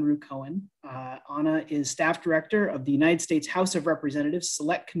Anna Unruh Cohen. Anna is staff director of the United States House of Representatives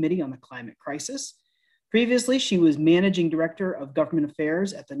Select Committee on the Climate Crisis. Previously, she was managing director of government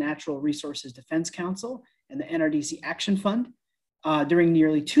affairs at the Natural Resources Defense Council and the NRDC Action Fund. During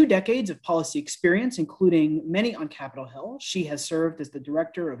nearly 2 decades of policy experience, including many on Capitol Hill, she has served as the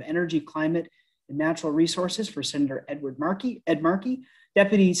director of energy, climate, and natural resources for Senator Ed Markey,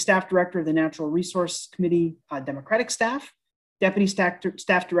 deputy staff director of the Natural Resource Committee Democratic staff, deputy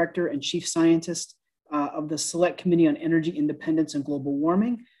staff director and chief scientist of the Select Committee on Energy Independence and Global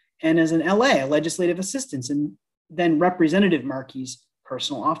Warming, and as an LA, a legislative assistant in then Representative Markey's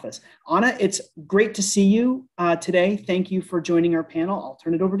personal office. Anna, it's great to see you today. Thank you for joining our panel. I'll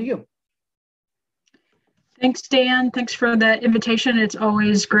turn it over to you. Thanks, Dan. Thanks for the invitation. It's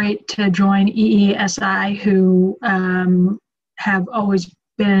always great to join EESI, who have always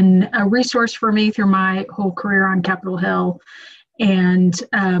been a resource for me through my whole career on Capitol Hill, and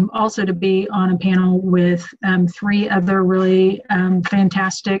also to be on a panel with 3 other really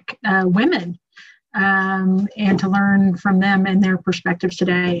fantastic women, and to learn from them and their perspectives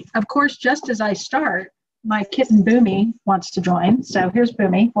today. Of course, just as I start, my kitten Boomy wants to join. So here's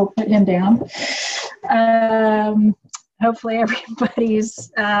Boomy. We'll put him down. Hopefully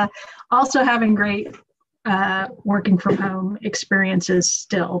everybody's also having great working from home experiences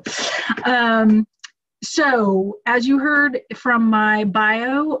still. So as you heard from my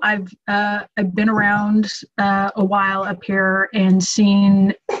bio, I've been around a while up here and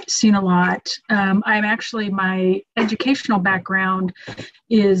seen a lot. I'm actually, my educational background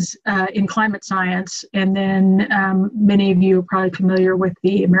is in climate science, and then many of you are probably familiar with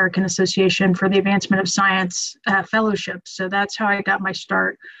the American Association for the Advancement of Science Fellowship. So that's how I got my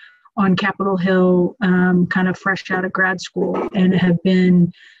start on Capitol Hill, kind of fresh out of grad school, and have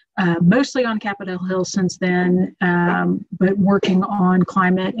been mostly on Capitol Hill since then, but working on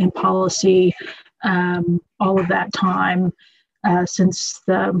climate and policy all of that time since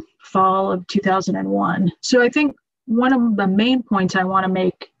the fall of 2001. So I think one of the main points I want to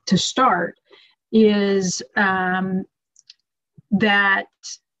make to start is that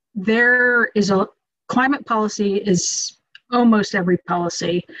there is a climate policy is almost every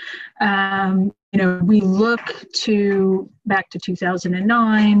policy. We look back to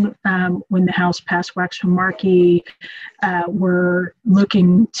 2009 when the House passed Waxman-Markey. We're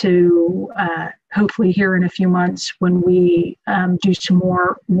looking to hopefully here in a few months when we do some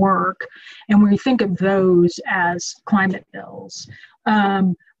more work, and we think of those as climate bills.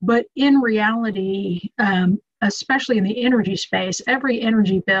 But in reality, especially in the energy space, every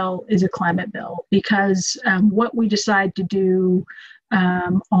energy bill is a climate bill, because what we decide to do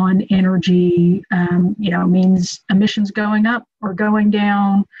on energy, means emissions going up or going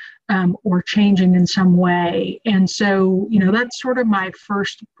down, or changing in some way. And so, that's sort of my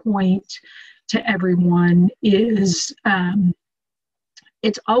first point to everyone is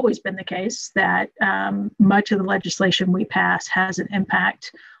it's always been the case that much of the legislation we pass has an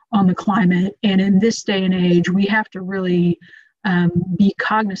impact on the climate. And in this day and age, we have to really be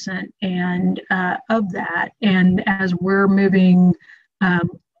cognizant of that. And as we're moving,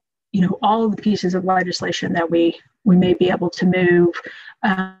 all of the pieces of legislation that we may be able to move,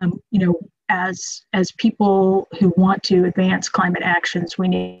 as people who want to advance climate actions, we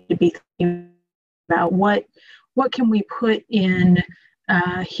need to be thinking about what can we put in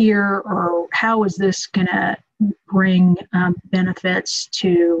here, or how is this going to bring benefits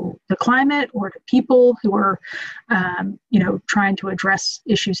to the climate or to people who are, trying to address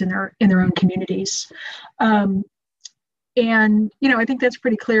issues in their own communities. I think that's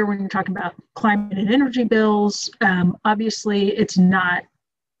pretty clear when you're talking about climate and energy bills. Obviously, it's not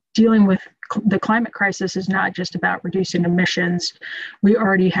dealing with the climate crisis is not just about reducing emissions. We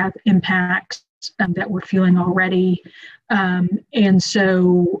already have impacts that we're feeling already. And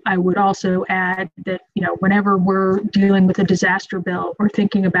so I would also add that, whenever we're dealing with a disaster bill or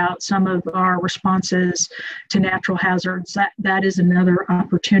thinking about some of our responses to natural hazards, that is another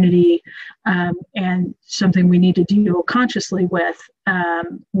opportunity and something we need to deal consciously with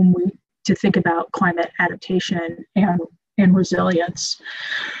to think about climate adaptation and resilience.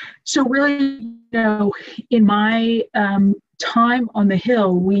 So really, in my time on the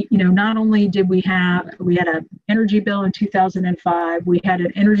Hill, we, not only did we had an energy bill in 2005, we had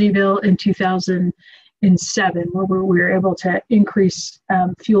an energy bill in 2007 where we were able to increase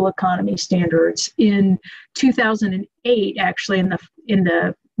fuel economy standards. In 2008, actually, in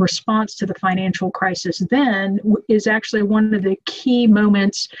the response to the financial crisis, then is actually one of the key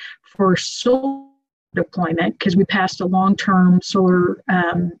moments for solar deployment, because we passed a long-term solar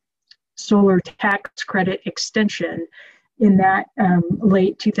tax credit extension in that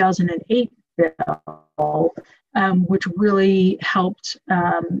late 2008 bill, which really helped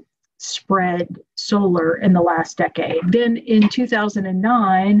spread solar in the last decade. Then in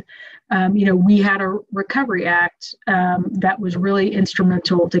 2009, we had a Recovery Act that was really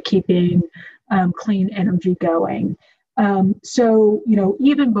instrumental to keeping clean energy going. So,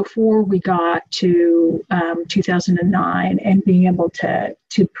 even before we got to 2009 and being able to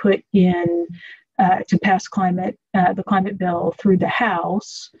put in to pass the climate bill through the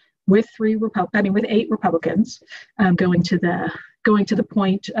House with 8 Republicans, going to the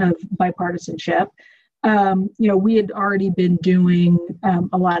point of bipartisanship, we had already been doing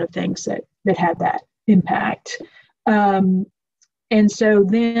a lot of things that had that impact. And so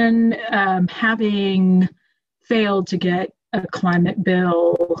then having failed to get a climate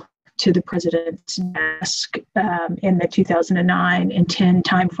bill to the president's desk in the 2009 and 10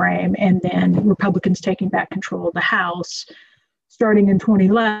 timeframe, and then Republicans taking back control of the House starting in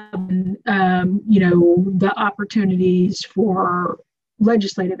 2011, the opportunities for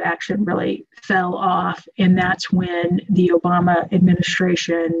legislative action really fell off, and that's when the Obama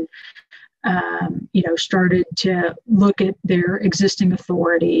administration started to look at their existing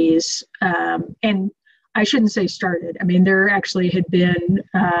authorities, and I shouldn't say started. I mean, there actually had been,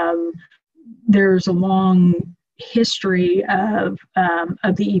 there's a long history of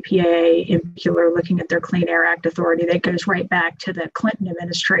the EPA in particular looking at their Clean Air Act authority that goes right back to the Clinton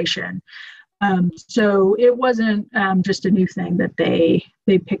administration. So it wasn't just a new thing that they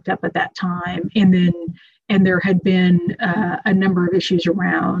picked up at that time. And there had been a number of issues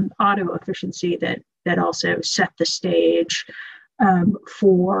around auto efficiency that also set the stage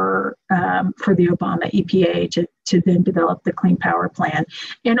for the Obama EPA to then develop the Clean Power Plan.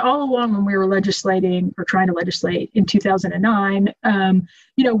 And all along when we were legislating or trying to legislate in 2009,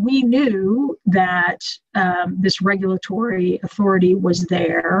 we knew that this regulatory authority was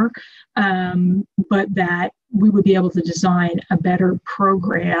there, but that we would be able to design a better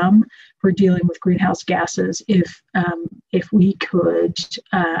program for dealing with greenhouse gases if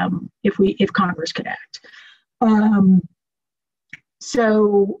Congress could act.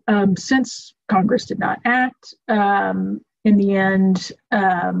 So since Congress did not act, in the end,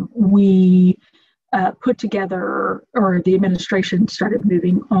 we put together, or the administration started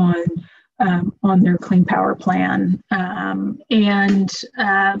moving on their Clean Power Plan, and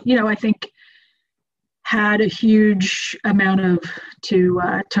I think had a huge amount of, to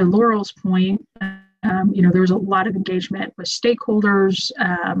Laurel's point, there was a lot of engagement with stakeholders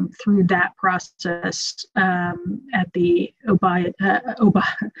through that process at the Obama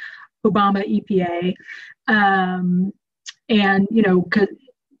EPA. And,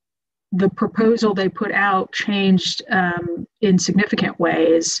 the proposal they put out changed in significant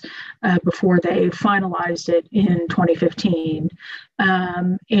ways before they finalized it in 2015.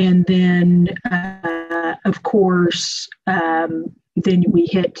 And then, of course, then we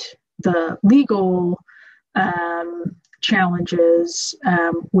hit the legal challenges,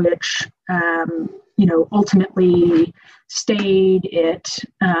 which ultimately stayed it.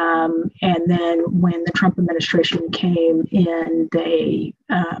 And then when the Trump administration came in, they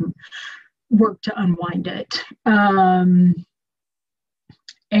worked to unwind it.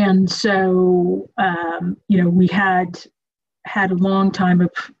 And so, we had a long time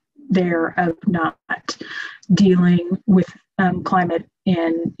of not dealing with climate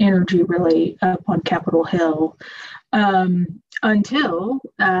and energy really up on Capitol Hill until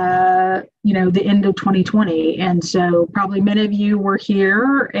the end of 2020. And so probably many of you were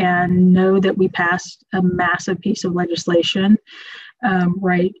here and know that we passed a massive piece of legislation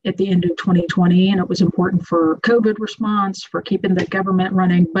right at the end of 2020, and it was important for COVID response, for keeping the government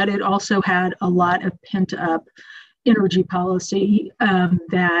running, but it also had a lot of pent up energy policy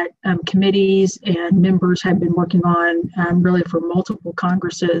that committees and members have been working on really for multiple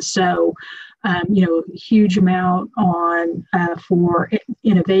Congresses. So, huge amount on for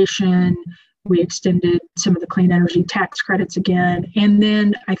innovation. We extended some of the clean energy tax credits again. And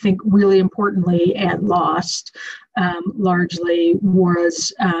then I think really importantly and lost largely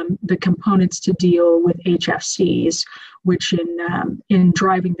was the components to deal with HFCs, which in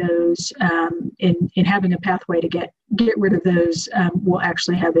driving those, in having a pathway to get rid of those will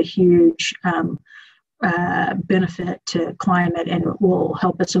actually have a huge benefit to climate, and it will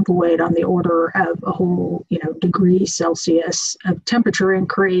help us avoid on the order of a whole, degree Celsius of temperature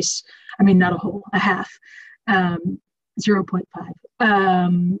increase. I mean, not a whole, a half,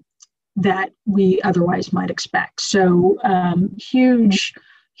 0.5, that we otherwise might expect. So huge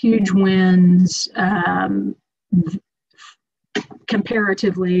wins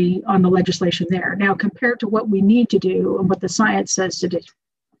comparatively on the legislation there. Now, compared to what we need to do and what the science says to do,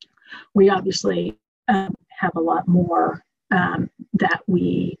 we obviously have a lot more that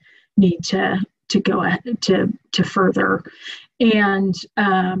we need to go ahead to further. And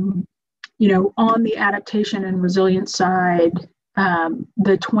on the adaptation and resilience side,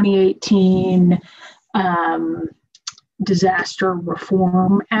 the 2018 Disaster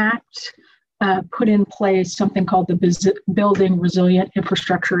Reform Act put in place something called the Building Resilient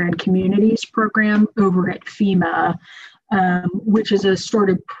Infrastructure and Communities program over at FEMA, which is a sort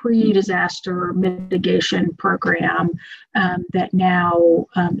of pre-disaster mitigation program that now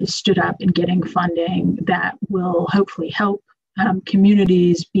is stood up and getting funding that will hopefully help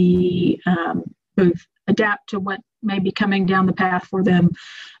communities be both adapt to what may be coming down the path for them,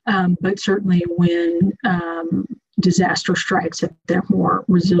 but certainly when disaster strikes, that they're more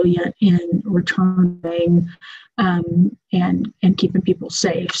resilient in returning and keeping people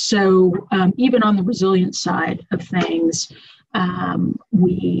safe. So even on the resilience side of things,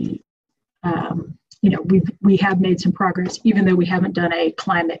 we have made some progress, even though we haven't done a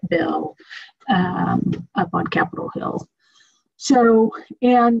climate bill up on Capitol Hill. So,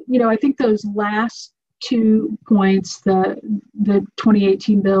 and I think those last 2 points, the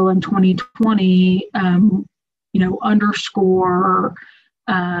 2018 bill and 2020, underscore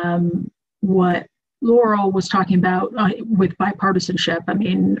what Laurel was talking about with bipartisanship. I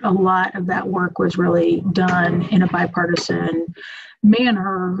mean, a lot of that work was really done in a bipartisan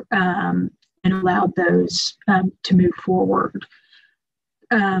manner and allowed those to move forward.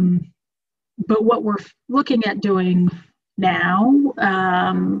 But what we're looking at doing now,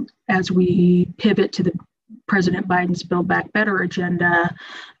 as we pivot to the President Biden's Build Back Better agenda,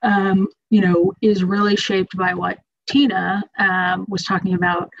 is really shaped by what Tina was talking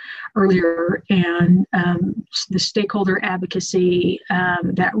about earlier, and the stakeholder advocacy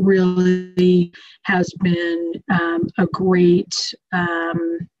that really has been a great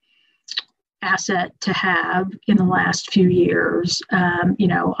asset to have in the last few years.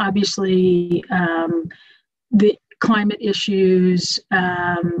 Obviously, the climate issues,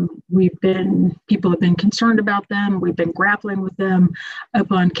 people have been concerned about them. We've been grappling with them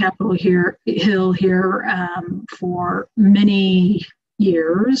up on Capitol Hill here for many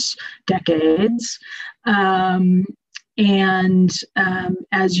years, decades. And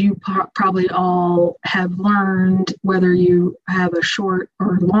as you probably all have learned, whether you have a short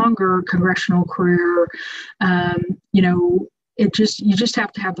or longer congressional career, you just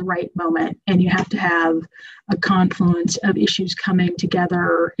have to have the right moment, and you have to have a confluence of issues coming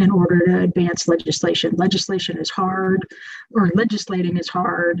together in order to advance legislation. Legislating is hard,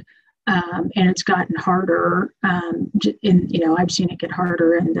 and it's gotten harder. I've seen it get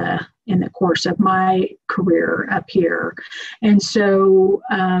harder in the course of my career up here, and so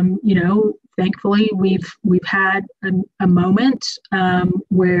thankfully we've had a moment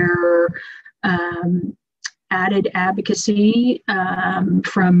where added advocacy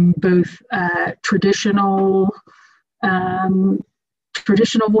from both traditional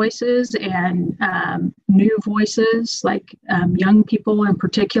voices and new voices, like young people in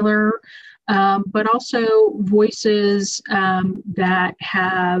particular, but also voices that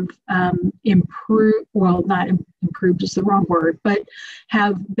have improved, well, not improved is the wrong word, but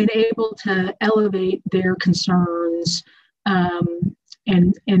have been able to elevate their concerns.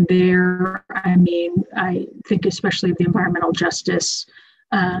 And there, I think especially the environmental justice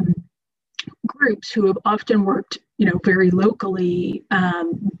groups who have often worked, very locally,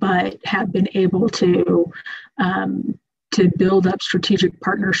 but have been able to build up strategic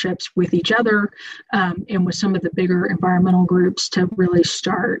partnerships with each other and with some of the bigger environmental groups to really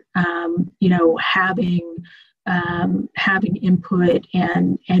start, having having input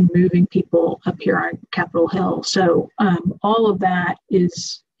and moving people up here on Capitol Hill. So all of that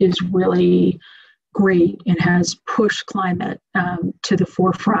is really great and has pushed climate to the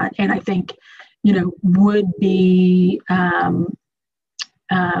forefront. And I think, would be,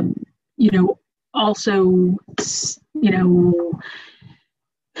 also,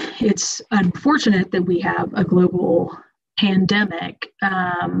 it's unfortunate that we have a global pandemic,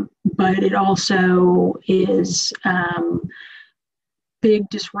 but it also is big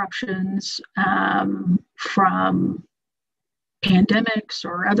disruptions from pandemics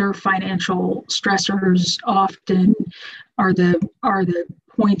or other financial stressors often are the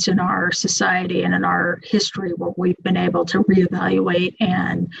points in our society and in our history where we've been able to reevaluate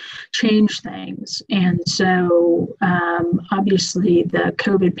and change things. And so obviously the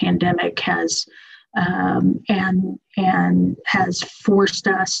COVID pandemic has and has forced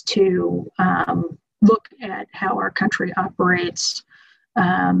us to look at how our country operates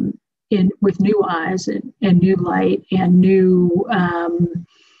with new eyes and new light and new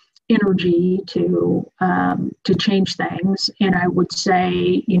energy to change things. And I would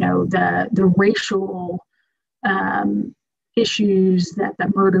say, the racial issues that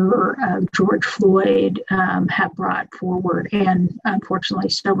the murder of George Floyd have brought forward, and unfortunately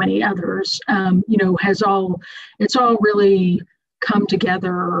so many others, it's all really come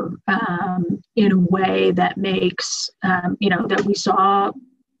together in a way that makes, that we saw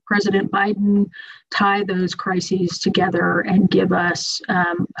President Biden tie those crises together and give us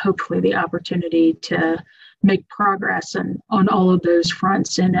hopefully the opportunity to make progress on all of those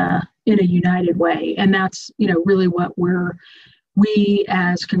fronts in a united way. And that's really what we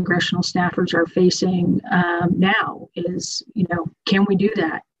as congressional staffers are facing now is can we do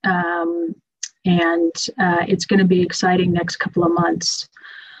that? And it's going to be exciting next couple of months.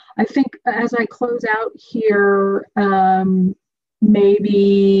 I think as I close out here,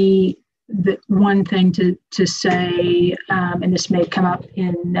 maybe the one thing to say, and this may come up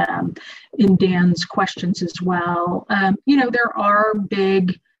in Dan's questions as well. There are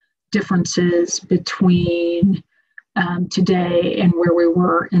big differences between today and where we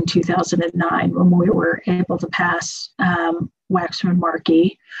were in 2009 when we were able to pass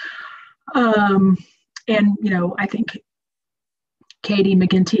Waxman-Markey. And I think Katie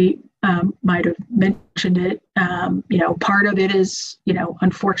McGinty might have mentioned it. Part of it is,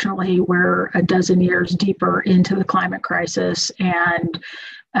 unfortunately, we're a dozen years deeper into the climate crisis, and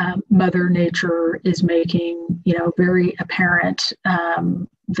Mother Nature is making, very apparent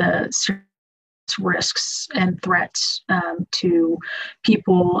the serious risks and threats to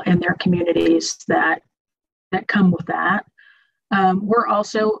people and their communities that come with that. We're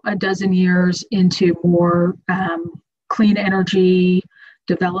also a dozen years into more clean energy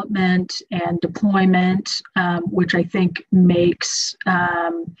development and deployment, which I think makes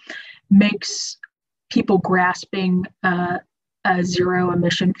people grasping a zero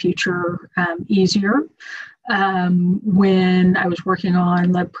emission future easier. When I was working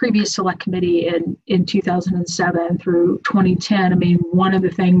on the previous select committee in 2007 through 2010, one of the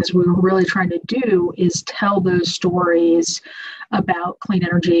things we were really trying to do is tell those stories about clean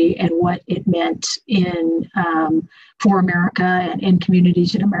energy and what it meant for America and in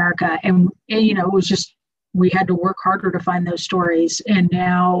communities in America. And it was just, we had to work harder to find those stories. And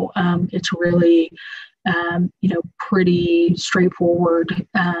now it's really pretty straightforward,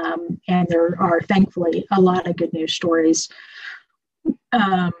 and there are thankfully a lot of good news stories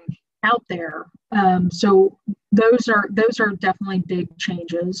out there. So those are definitely big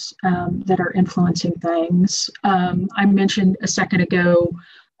changes that are influencing things. I mentioned a second ago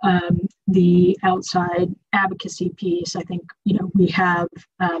the outside advocacy piece. I think we have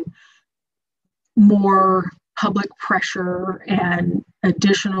more public pressure and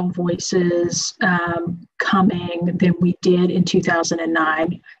additional voices coming than we did in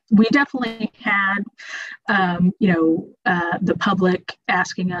 2009. We definitely had, the public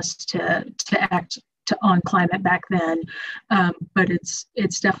asking us to act on climate back then, but it's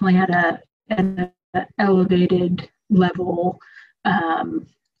definitely at an elevated level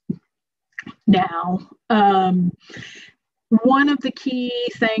now. One of the key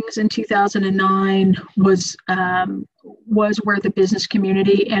things in 2009 was where the business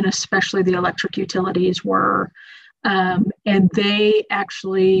community and especially the electric utilities were. And they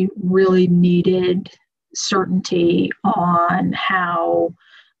actually really needed certainty on how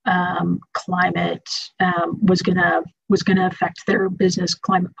climate was going to affect their business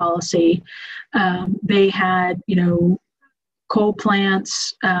climate policy. They had, coal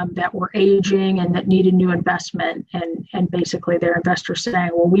plants that were aging and that needed new investment, and basically their investors saying,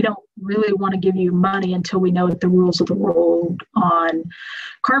 well, we don't really want to give you money until we know what the rules of the road on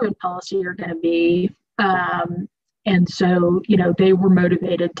carbon policy are going to be. And so, they were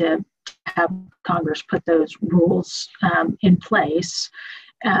motivated to have Congress put those rules in place.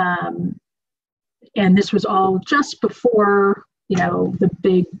 And this was all just before, the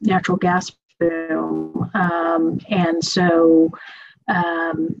big natural gas boom. And so,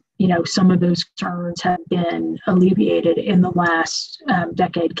 some of those concerns have been alleviated in the last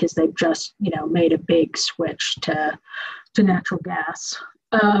decade because they've just, made a big switch to natural gas.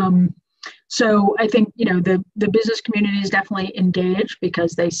 So I think, the business community is definitely engaged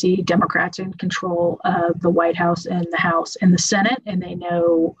because they see Democrats in control of the White House and the House and the Senate, and they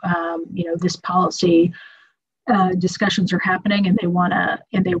know, this policy discussions are happening, and they want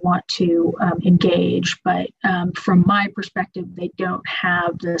to engage. But from my perspective, they don't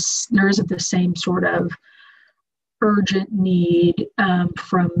have this. There isn't the same sort of urgent need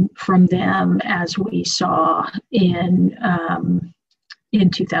from them as we saw in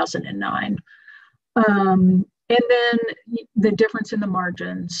 2009. And then the difference in the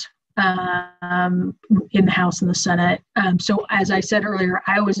margins in the House and the Senate. So as I said earlier,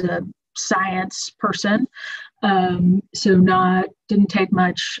 I was a science person, so didn't take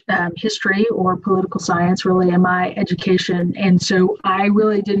much history or political science really in my education, and so I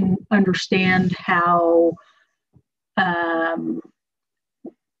really didn't understand how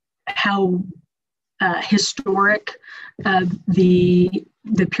historic the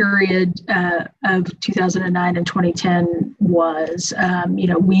period of 2009 and 2010 was.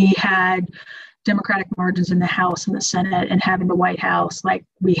 We had Democratic margins in the House and the Senate, and having the White House like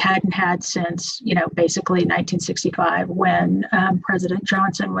we hadn't had since, basically 1965, when President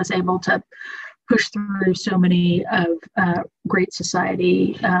Johnson was able to push through so many of Great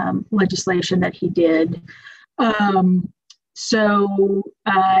Society legislation that he did.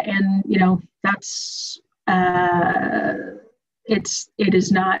 That's it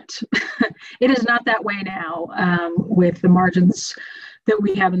is not it is not that way now with the margins that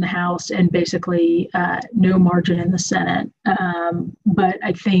we have in the House and basically no margin in the Senate. But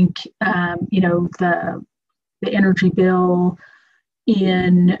I think the energy bill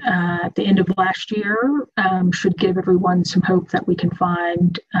in the end of last year should give everyone some hope that we can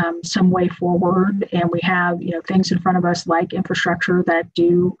find some way forward. And we have things in front of us like infrastructure that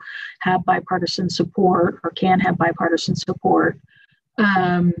do have bipartisan support or can have bipartisan support.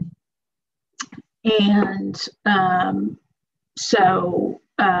 And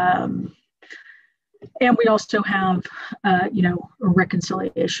we also have, a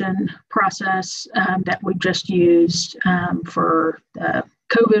reconciliation process that we just used for the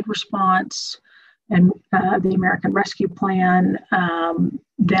COVID response and the American Rescue Plan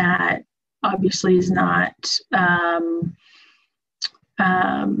that obviously is not,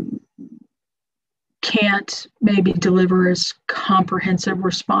 can't maybe deliver as comprehensive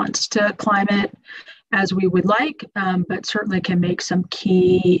response to climate as we would like, but certainly can make some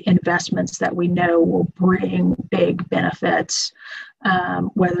key investments that we know will bring big benefits,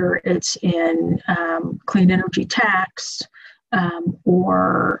 whether it's in clean energy tax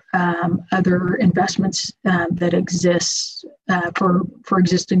or other investments that exist for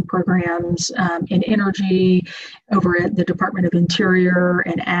existing programs in energy over at the Department of Interior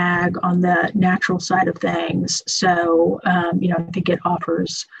and Ag on the natural side of things. So, I think it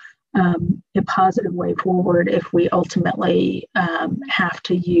offers a positive way forward if we ultimately have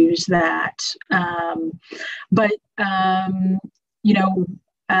to use that. But the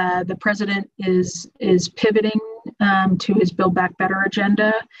president is pivoting to his Build Back Better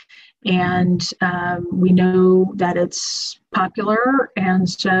agenda, and we know that it's popular. And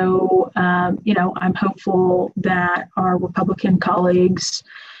so, I'm hopeful that our Republican colleagues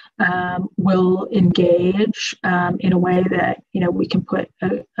will engage in a way that we can put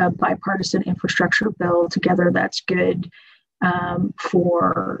a bipartisan infrastructure bill together that's good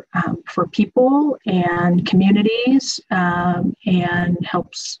for people and communities, and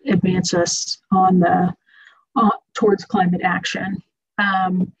helps advance us towards climate action.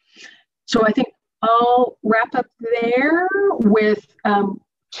 So I think I'll wrap up there with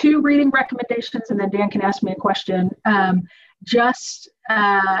 2 reading recommendations, and then Dan can ask me a question. Just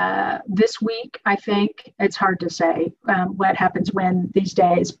this week, I think it's hard to say what happens when these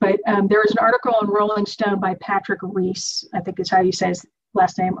days, but there is an article in Rolling Stone by Patrick Rees, I think is how you say his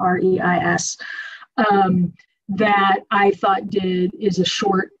last name, R-E-I-S, that I thought is a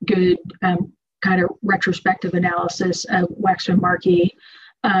short, good kind of retrospective analysis of Waxman-Markey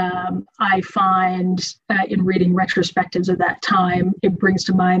I find in reading retrospectives of that time, it brings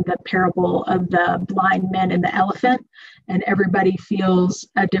to mind the parable of the blind men and the elephant, and everybody feels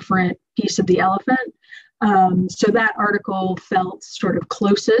a different piece of the elephant. So that article felt sort of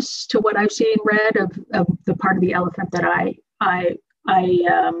closest to what I've seen read of the part of the elephant that I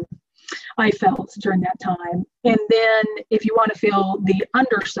felt during that time. And then if you want to feel the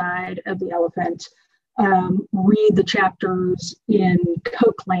underside of the elephant, read the chapters in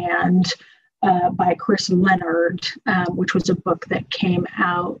Cokeland by Chris Leonard, which was a book that came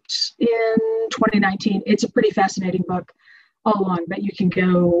out in 2019. It's a pretty fascinating book all along, but you can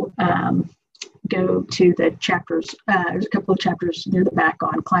go to the chapters. There's a couple of chapters near the back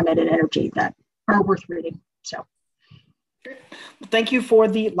on climate and energy that are worth reading. So. Thank you for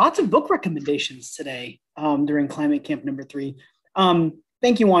the lots of book recommendations today during Climate Camp number 3.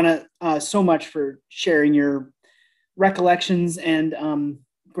 Thank you, Juana, so much for sharing your recollections and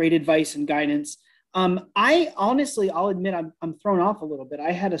great advice and guidance. I honestly, I'll admit I'm thrown off a little bit.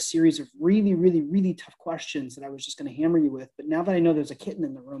 I had a series of really, really, really tough questions that I was just going to hammer you with, but now that I know there's a kitten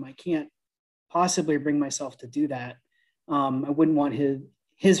in the room, I can't possibly bring myself to do that. I wouldn't want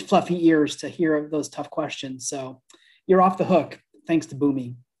his fluffy ears to hear those tough questions. So you're off the hook, thanks to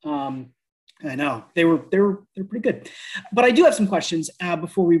Boomy. I know they were pretty good, but I do have some questions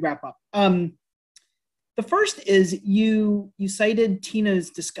before we wrap up. The first is you cited Tina's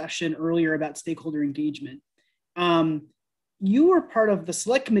discussion earlier about stakeholder engagement. You were part of the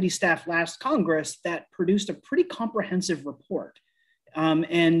select committee staff last Congress that produced a pretty comprehensive report.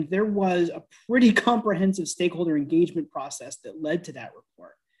 And there was a pretty comprehensive stakeholder engagement process that led to that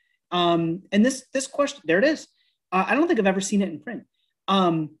report. And this question, there it is. I don't think I've ever seen it in print.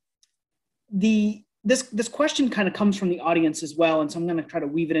 This question kind of comes from the audience as well, and so I'm going to try to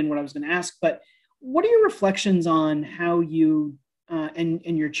weave it in what I was going to ask. But what are your reflections on how you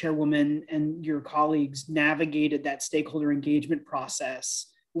and your chairwoman and your colleagues navigated that stakeholder engagement process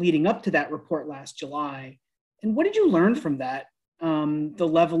leading up to that report last July? And what did you learn from that? The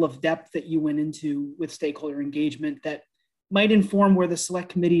level of depth that you went into with stakeholder engagement that might inform where the select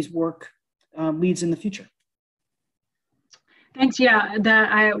committee's work leads in the future? Thanks. Yeah,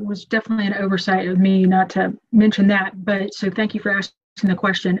 that was definitely an oversight of me not to mention that. But so thank you for asking the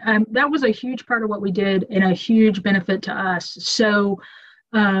question. That was a huge part of what we did and a huge benefit to us. So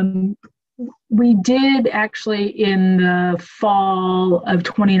we did actually in the fall of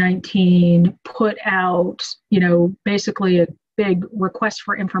 2019 put out, basically a big request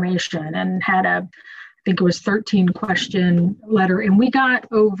for information and had I think it was 13 question letter, and we got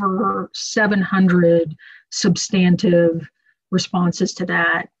over 700 substantive responses to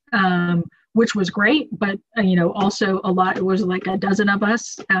that, which was great, but also a lot. It was like a dozen of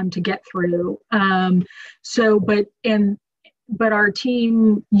us to get through. But our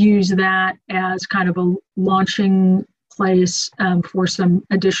team used that as kind of a launching place for some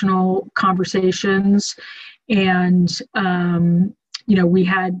additional conversations, and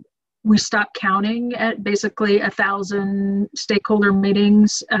we stopped counting at basically 1,000 stakeholder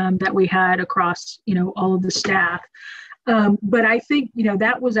meetings that we had across all of the staff. But I think,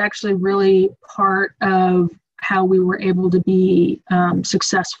 that was actually really part of how we were able to be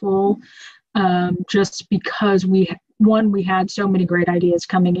successful, just because we had so many great ideas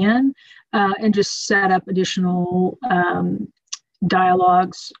coming in, and just set up additional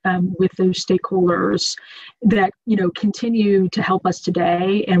dialogues with those stakeholders that, continue to help us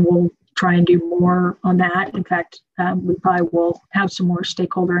today, and we'll try and do more on that. In fact, we probably will have some more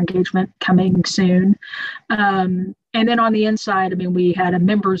stakeholder engagement coming soon. And then on the inside, we had a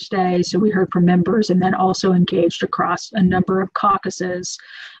members day, so we heard from members, and then also engaged across a number of caucuses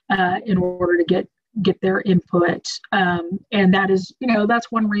in order to get their input. And that is,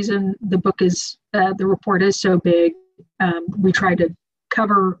 that's one reason the book is, the report is so big. We tried to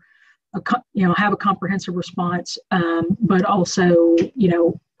cover, have a comprehensive response, but also,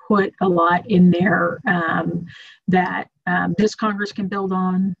 put a lot in there that this Congress can build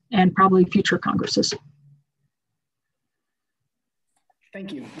on, and probably future Congresses.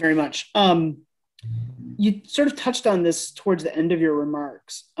 Thank you very much. You sort of touched on this towards the end of your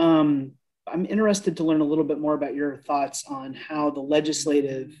remarks. I'm interested to learn a little bit more about your thoughts on how the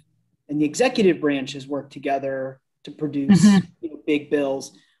legislative and the executive branches work together to produce big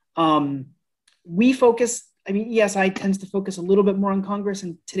bills. We focus, EESI tends to focus a little bit more on Congress,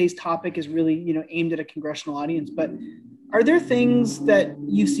 and today's topic is really, aimed at a congressional audience. But are there things that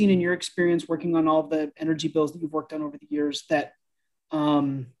you've seen in your experience working on all the energy bills that you've worked on over the years that,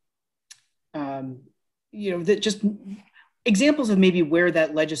 that just examples of maybe where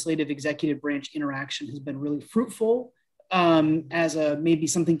that legislative executive branch interaction has been really fruitful as a maybe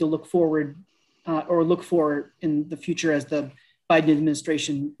something to look forward or look for in the future as the Biden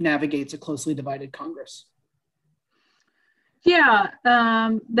administration navigates a closely divided Congress? Yeah,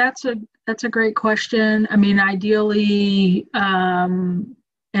 that's a great question. I mean, ideally, an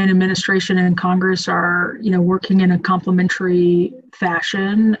administration and Congress are, working in a complementary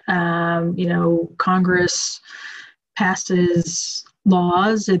fashion. Congress passes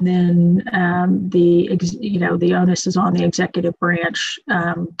laws, and then the onus is on the executive branch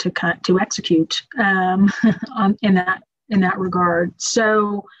to execute in that regard.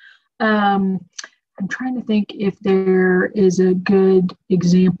 So. I'm trying to think if there is a good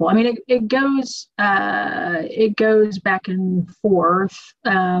example. I mean, it goes back and forth.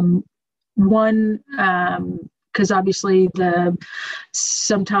 Because obviously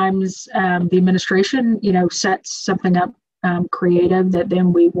sometimes the administration, sets something up creative that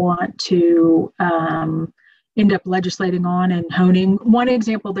then we want to end up legislating on and honing. One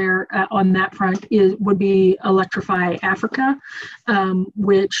example there on that front would be Electrify Africa,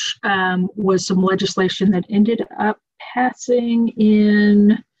 which was some legislation that ended up passing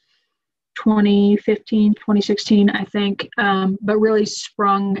in 2015, 2016, I think, but really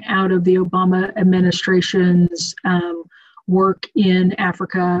sprung out of the Obama administration's work in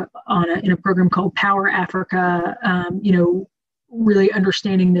Africa in a program called Power Africa, really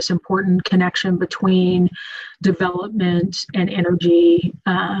understanding this important connection between development and energy.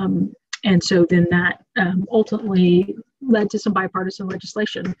 And so then that ultimately led to some bipartisan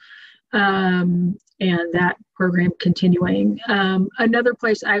legislation, and that program continuing. Another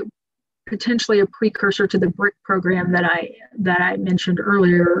place potentially a precursor to the BRIC program that I mentioned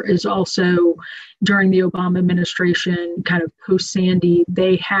earlier is also during the Obama administration, kind of post-Sandy,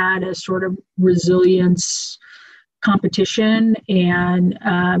 they had a sort of resilience competition and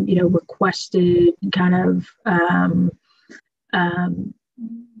requested kind of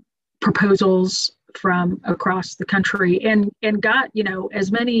proposals from across the country and got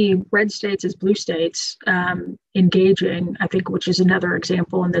as many red states as blue states engaging, I think, which is another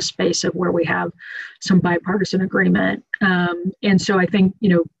example in this space of where we have some bipartisan agreement. And so I think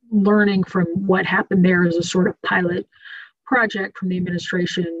learning from what happened there as a sort of pilot project from the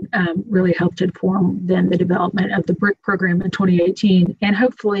administration really helped inform then the development of the BRIC program in 2018, and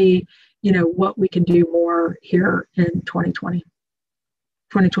hopefully, what we can do more here in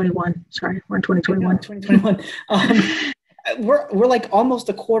 2021. Sorry, we're in 2021. 2021. We're like almost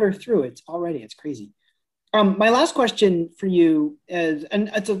a quarter through. It's crazy. My last question for you is,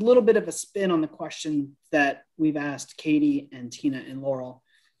 and it's a little bit of a spin on the question that we've asked Katie and Tina and Laurel.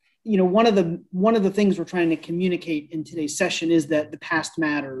 One of the things we're trying to communicate in today's session is that the past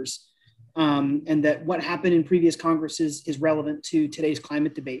matters, and that what happened in previous Congresses is relevant to today's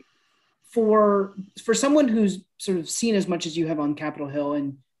climate debate. For someone who's sort of seen as much as you have on Capitol Hill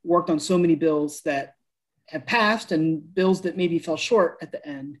and worked on so many bills that have passed and bills that maybe fell short at the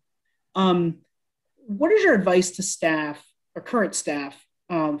end, what is your advice to staff or current staff,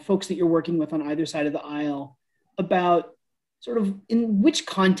 folks that you're working with on either side of the aisle, about sort of in which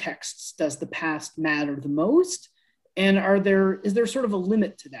contexts does the past matter the most? And is there sort of a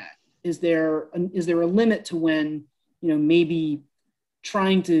limit to that? Is there a limit to when, maybe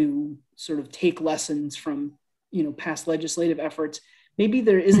trying to sort of take lessons from, past legislative efforts, maybe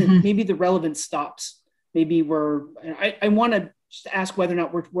there isn't, maybe the relevance stops. Maybe I want to just ask whether or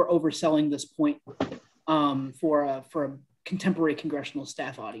not we're overselling this point for a contemporary congressional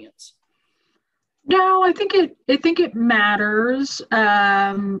staff audience. No, I think it matters,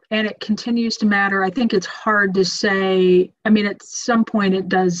 and it continues to matter. I think it's hard to say. I mean, at some point it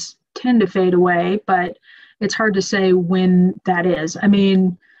does tend to fade away, but it's hard to say when that is. I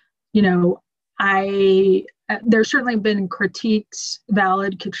mean, there's certainly been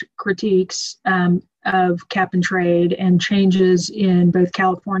valid critiques of cap and trade and changes in both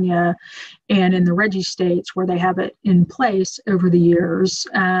California and in the RGGI states where they have it in place over the years.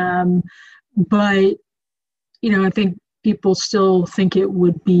 But, I think people still think it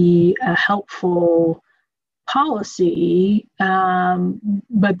would be a helpful policy,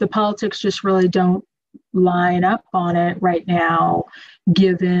 but the politics just really don't line up on it right now,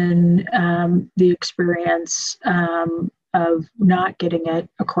 given the experience of not getting it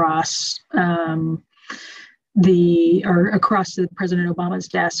across across the President Obama's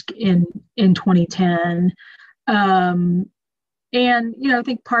desk in 2010. And, I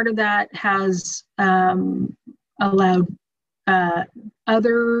think part of that has allowed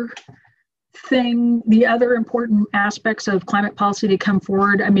other the other important aspects of climate policy to come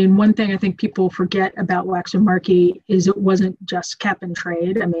forward, I mean, one thing I think people forget about Waxman-Markey is it wasn't just cap and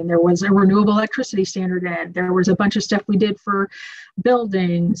trade. I mean, there was a renewable electricity standard in it. There was a bunch of stuff we did for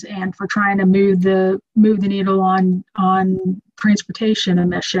buildings and for trying to move the needle on transportation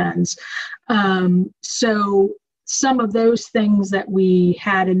emissions. So some of those things that we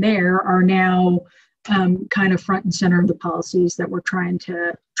had in there are now kind of front and center of the policies that we're trying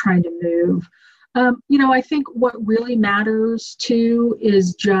to move. I think what really matters too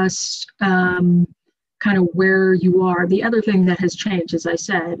is just kind of where you are. The other thing that has changed, as I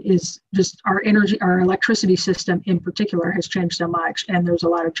said, is just our electricity system in particular has changed so much, and there's a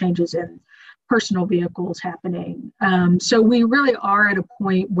lot of changes in personal vehicles happening. So we really are at a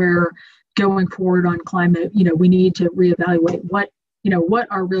point where going forward on climate, we need to reevaluate what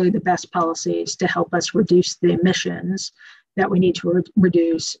are really the best policies to help us reduce the emissions that we need to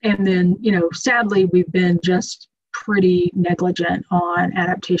reduce. And then, sadly, we've been just pretty negligent on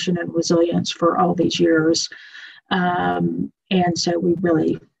adaptation and resilience for all these years. And so we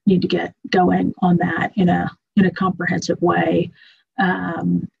really need to get going on that in a comprehensive way.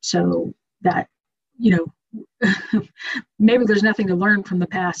 So that, maybe there's nothing to learn from the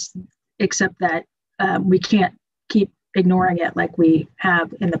past, except that we can't keep ignoring it like we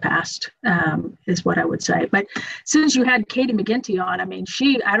have in the past, is what I would say. But since you had Katie McGinty on, I mean,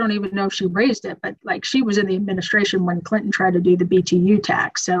 I don't even know if she raised it, but like she was in the administration when Clinton tried to do the BTU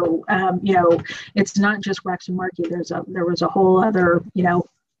tax. So, it's not just Waxman-Markey. There was a whole other,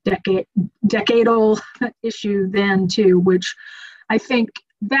 decadal issue then too, which I think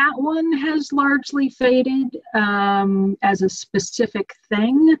that one has largely faded as a specific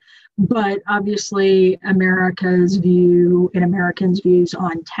thing. But obviously, Americans' views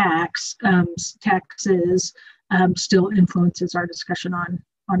on taxes still influences our discussion on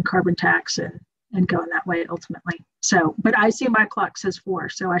carbon tax and going that way ultimately. So, but I see my clock says 4,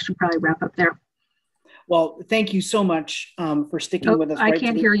 so I should probably wrap up there. Well, thank you so much for sticking with us. I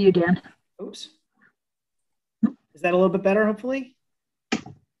can't hear you, Dan. Oops. Is that a little bit better, hopefully?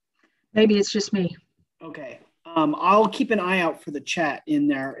 Maybe it's just me. Okay. I'll keep an eye out for the chat in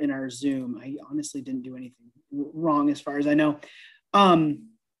our Zoom. I honestly didn't do anything wrong as far as I know.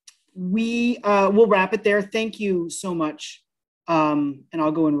 We'll wrap it there. Thank you so much. And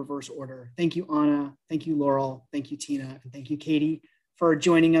I'll go in reverse order. Thank you, Anna. Thank you, Laurel. Thank you, Tina. And thank you, Katie, for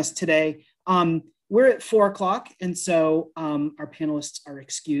joining us today. We're at 4:00, and so our panelists are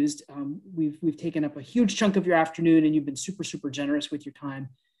excused. We've taken up a huge chunk of your afternoon, and you've been super, super generous with your time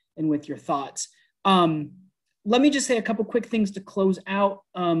and with your thoughts. Let me just say a couple quick things to close out.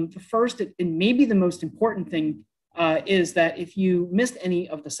 The first and maybe the most important thing is that if you missed any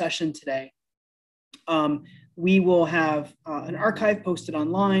of the session today, we will have an archive posted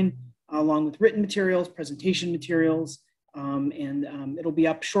online along with written materials, presentation materials, and it'll be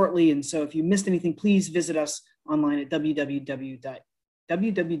up shortly. And so if you missed anything, please visit us online at www.eesi.org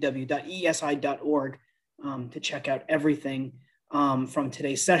to check out everything from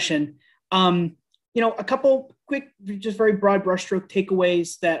today's session. A couple quick, just very broad brushstroke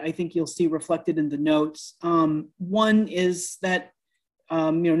takeaways that I think you'll see reflected in the notes. One is that,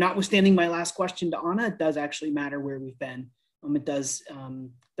 notwithstanding my last question to Anna, it does actually matter where we've been. It does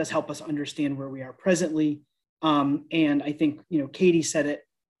help us understand where we are presently. And I think, Katie said it,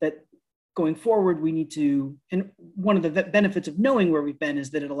 that going forward, we need to, and one of the benefits of knowing where we've been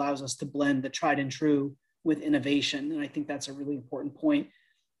is that it allows us to blend the tried and true with innovation. And I think that's a really important point.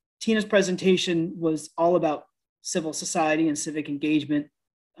 Tina's presentation was all about civil society and civic engagement,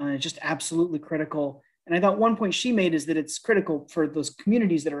 just absolutely critical. And I thought one point she made is that it's critical for those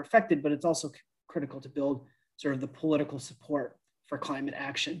communities that are affected, but it's also critical to build sort of the political support for climate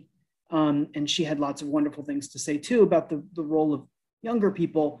action. And she had lots of wonderful things to say too about the role of younger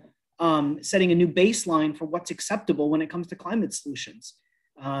people setting a new baseline for what's acceptable when it comes to climate solutions.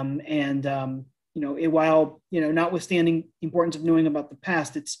 While notwithstanding the importance of knowing about the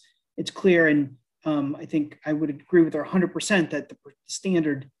past, it's clear, and I think I would agree with her 100% that the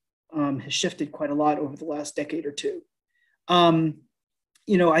standard has shifted quite a lot over the last decade or two. I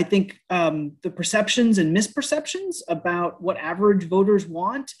think the perceptions and misperceptions about what average voters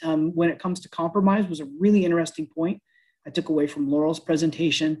want when it comes to compromise was a really interesting point I took away from Laurel's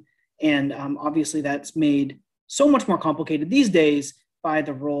presentation. And obviously that's made so much more complicated these days by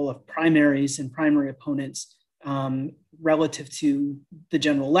the role of primaries and primary opponents relative to the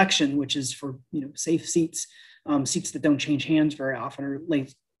general election, which is for safe seats, seats that don't change hands very often, or they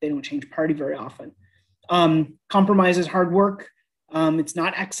don't change party very often. Compromise is hard work. It's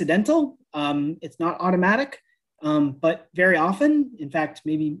not accidental. It's not automatic. But very often, in fact,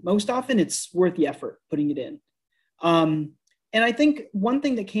 maybe most often, it's worth the effort putting it in. And I think one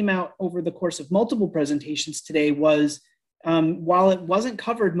thing that came out over the course of multiple presentations today was, while it wasn't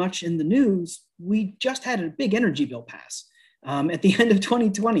covered much in the news, we just had a big energy bill pass at the end of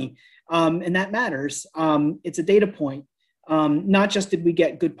 2020. And that matters. It's a data point. Not just did we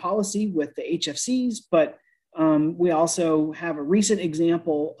get good policy with the HFCs, but we also have a recent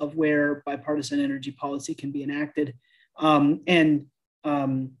example of where bipartisan energy policy can be enacted. Anna,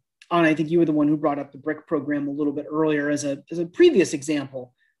 I think you were the one who brought up the BRIC program a little bit earlier as a previous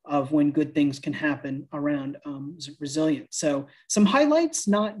example of when good things can happen around resilience. So some highlights,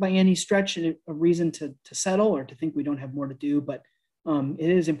 not by any stretch a reason to settle or to think we don't have more to do, but it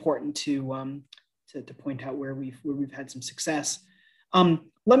is important to point out where we've had some success.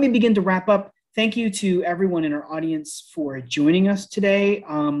 Let me begin to wrap up. Thank you to everyone in our audience for joining us today.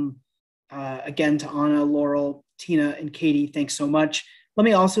 Again, to Anna, Laurel, Tina, and Katie, thanks so much. Let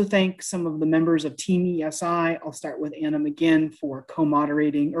me also thank some of the members of Team EESI. I'll start with Anna McGinn for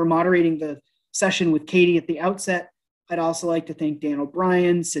co-moderating or moderating the session with Katie at the outset. I'd also like to thank Dan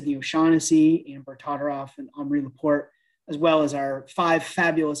O'Brien, Sydney O'Shaughnessy, Amber Todoroff, and Omri Laporte, as well as our 5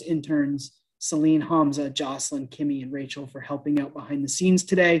 fabulous interns, Celine, Hamza, Jocelyn, Kimmy, and Rachel, for helping out behind the scenes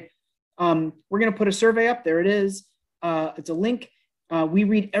today. We're going to put a survey up. There it is. It's a link. We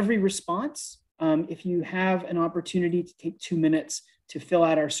read every response. If you have an opportunity to take 2 minutes to fill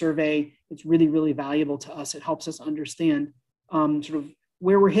out our survey, it's really, really valuable to us. It helps us understand sort of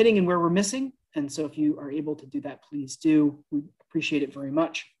where we're hitting and where we're missing. And so if you are able to do that, please do. We appreciate it very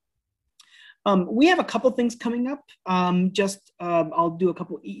much. We have a couple things coming up. I'll do a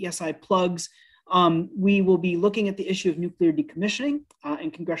couple EESI plugs. We will be looking at the issue of nuclear decommissioning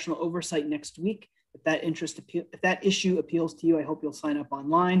and congressional oversight next week. If that issue appeals to you, I hope you'll sign up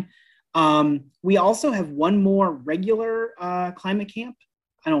online. We also have one more regular climate camp.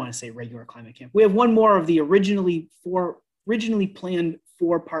 I don't want to say regular climate camp. We have one more of the originally planned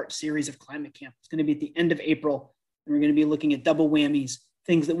 4-part series of climate camp. It's going to be at the end of April, and we're going to be looking at double whammies,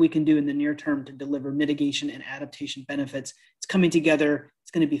 things that we can do in the near term to deliver mitigation and adaptation benefits. It's coming together.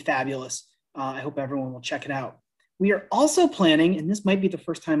 It's going to be fabulous. I hope everyone will check it out. We are also planning, and this might be the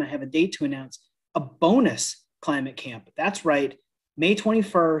first time I have a date to announce, a bonus climate camp. That's right, May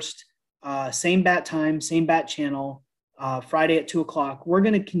 21st, same bat time, same bat channel, Friday at 2 o'clock. We're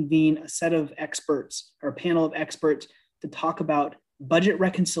going to convene a set of experts, or a panel of experts, to talk about budget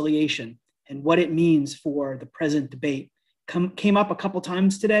reconciliation and what it means for the present debate. Came up a couple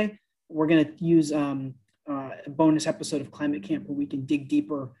times today. We're going to use a bonus episode of Climate Camp where we can dig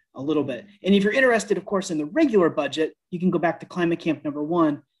deeper a little bit. And if you're interested, of course, in the regular budget, you can go back to Climate Camp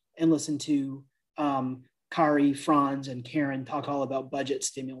 #1 and listen to Kari, Franz, and Karen talk all about budget,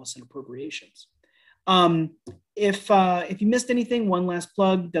 stimulus, and appropriations. If you missed anything, one last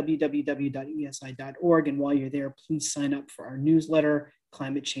plug, www.eesi.org. And while you're there, please sign up for our newsletter,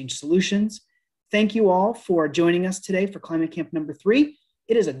 Climate Change Solutions. Thank you all for joining us today for Climate Camp #3.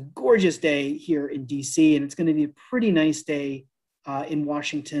 It is a gorgeous day here in DC, and it's going to be a pretty nice day in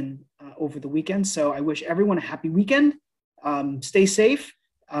Washington over the weekend. So I wish everyone a happy weekend. Stay safe,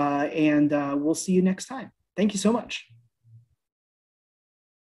 and we'll see you next time. Thank you so much.